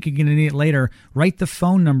now, you think you're going to need it later, write the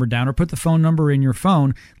phone number down or put the phone number in your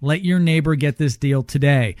phone. Let your neighbor get this deal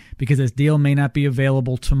today, because this deal may not be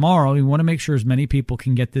available tomorrow. We want to make sure as many people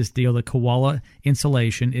can get this deal that Koala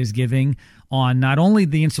Insulation is giving on not only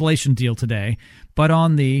the insulation deal today, but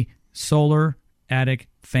on the solar attic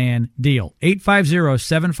fan deal.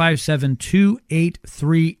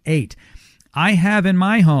 850-757-2838. I have in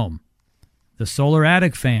my home the solar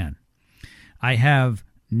attic fan. I have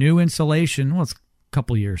new insulation. Well, it's a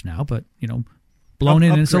couple years now, but,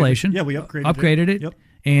 blown-in insulation. Yeah, we upgraded it. Yep.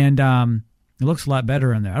 It looks a lot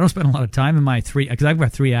better in there. I don't spend a lot of time in my three, because I've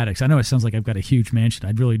got 3 attics. I know it sounds like I've got a huge mansion.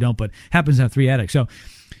 I really don't, but happens to have 3 attics. So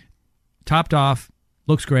topped off,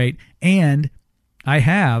 looks great. And I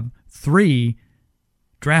have 3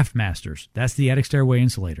 DraftMasters. That's the attic stairway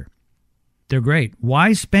insulator. They're great.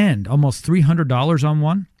 Why spend almost $300 on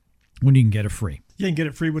one when you can get it free? Yeah, you can get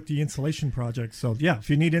it free with the insulation project. So, yeah,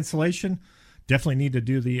 if you need insulation, definitely need to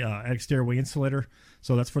do the attic stairway insulator.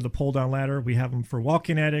 So that's for the pull-down ladder. We have them for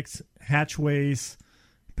walk-in attics, hatchways.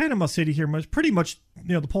 Panama City here, pretty much,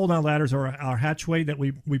 the pull-down ladders are our hatchway that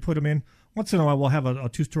we put them in. Once in a while, we'll have a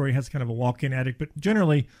 2-story, has kind of a walk-in attic, but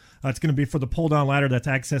generally it's going to be for the pull-down ladder that's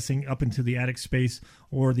accessing up into the attic space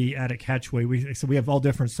or the attic hatchway. So we have all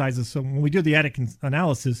different sizes. So when we do the attic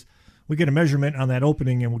analysis, we get a measurement on that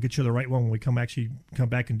opening, and we'll get you the right one when we come back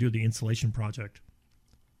and do the insulation project.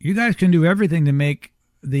 You guys can do everything to make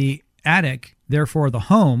the attic, therefore the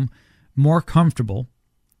home, more comfortable,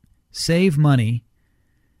 save money.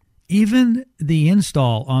 Even the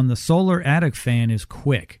install on the solar attic fan is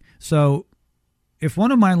quick. So if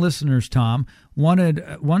one of my listeners, Tom, wanted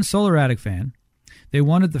one solar attic fan, they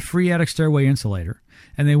wanted the free attic stairway insulator,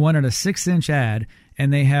 and they wanted a 6-inch ad,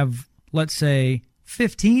 and they have, let's say,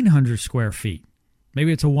 1,500 square feet.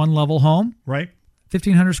 Maybe it's a one-level home. Right.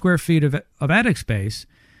 1,500 square feet of attic space.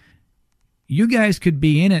 You guys could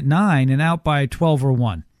be in at 9 and out by 12 or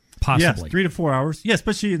 1, possibly. Yes, 3 to 4 hours. Yeah,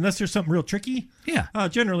 especially unless there's something real tricky. Yeah.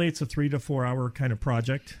 Generally, it's a 3 to 4 hour kind of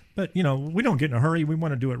project. But, we don't get in a hurry. We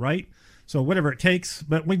want to do it right. So whatever it takes.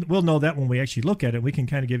 But we'll know that when we actually look at it. We can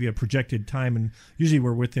kind of give you a projected time. And usually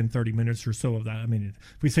we're within 30 minutes or so of that. I mean,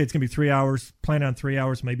 if we say it's going to be 3 hours, plan on 3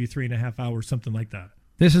 hours, maybe 3.5 hours, something like that.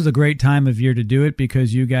 This is a great time of year to do it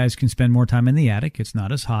because you guys can spend more time in the attic. It's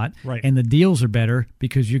not as hot. Right. And the deals are better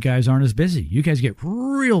because you guys aren't as busy. You guys get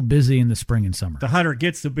real busy in the spring and summer. The hotter it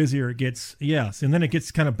gets, the busier it gets. Yes. And then it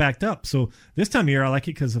gets kind of backed up. So this time of year, I like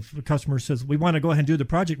it because if a customer says, we want to go ahead and do the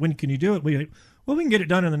project, when can you do it? We can get it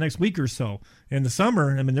done in the next week or so. In the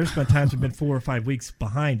summer, I mean, there's been times we've been 4 or 5 weeks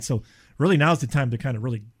behind. So really now's the time to kind of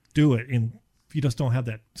really do it. And you just don't have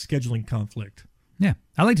that scheduling conflict. Yeah.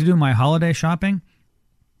 I like to do my holiday shopping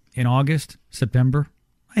in August, September.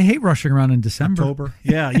 I hate rushing around in December. October.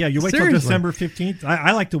 Yeah. You wait till December 15th.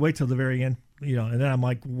 I like to wait till the very end, and then I'm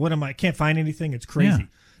like, I can't find anything. It's crazy.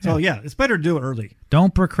 So, it's better to do it early.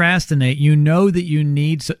 Don't procrastinate. You know that you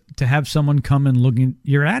need to have someone come and look in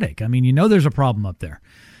your attic. I mean, there's a problem up there.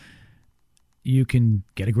 You can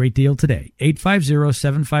get a great deal today.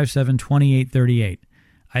 850-757-2838.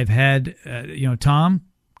 I've had, Tom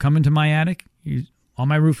come into my attic. He's on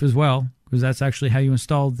my roof as well, because that's actually how you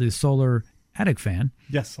installed the solar attic fan.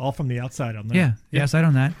 Yes, all from the outside on that. Yeah, outside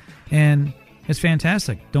on that. And it's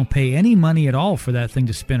fantastic. Don't pay any money at all for that thing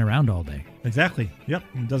to spin around all day. Exactly. Yep.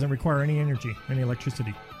 It doesn't require any energy, any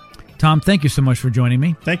electricity. Tom, thank you so much for joining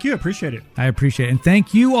me. Thank you. I appreciate it. I appreciate it. And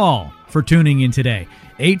thank you all for tuning in today.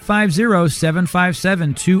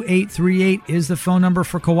 850-757-2838 is the phone number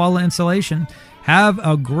for Koala Insulation. Have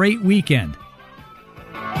a great weekend.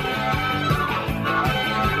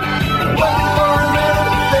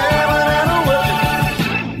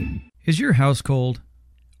 Is your house cold?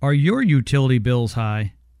 Are your utility bills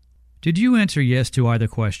high? Did you answer yes to either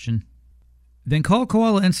question? Then call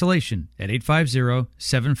Koala Insulation at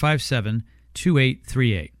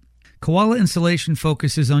 850-757-2838. Koala Insulation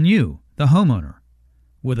focuses on you, the homeowner.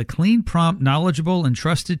 With a clean, prompt, knowledgeable, and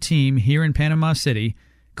trusted team here in Panama City,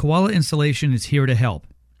 Koala Insulation is here to help.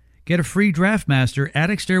 Get a free DraftMaster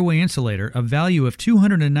attic stairway insulator, a value of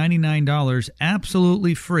 $299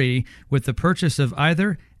 absolutely free with the purchase of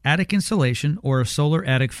either attic insulation or a solar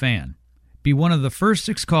attic fan. Be one of the first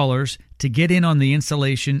 6 callers to get in on the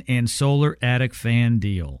insulation and solar attic fan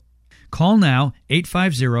deal. Call now,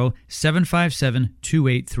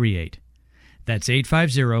 850-757-2838. That's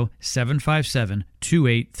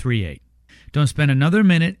 850-757-2838. Don't spend another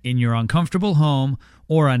minute in your uncomfortable home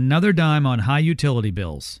or another dime on high utility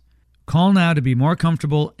bills. Call now to be more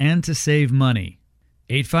comfortable and to save money.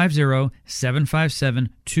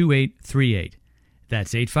 850-757-2838.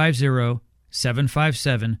 That's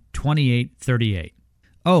 850-757-2838.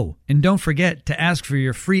 Oh, and don't forget to ask for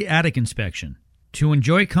your free attic inspection. To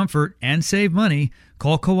enjoy comfort and save money,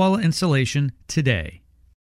 call Koala Insulation today.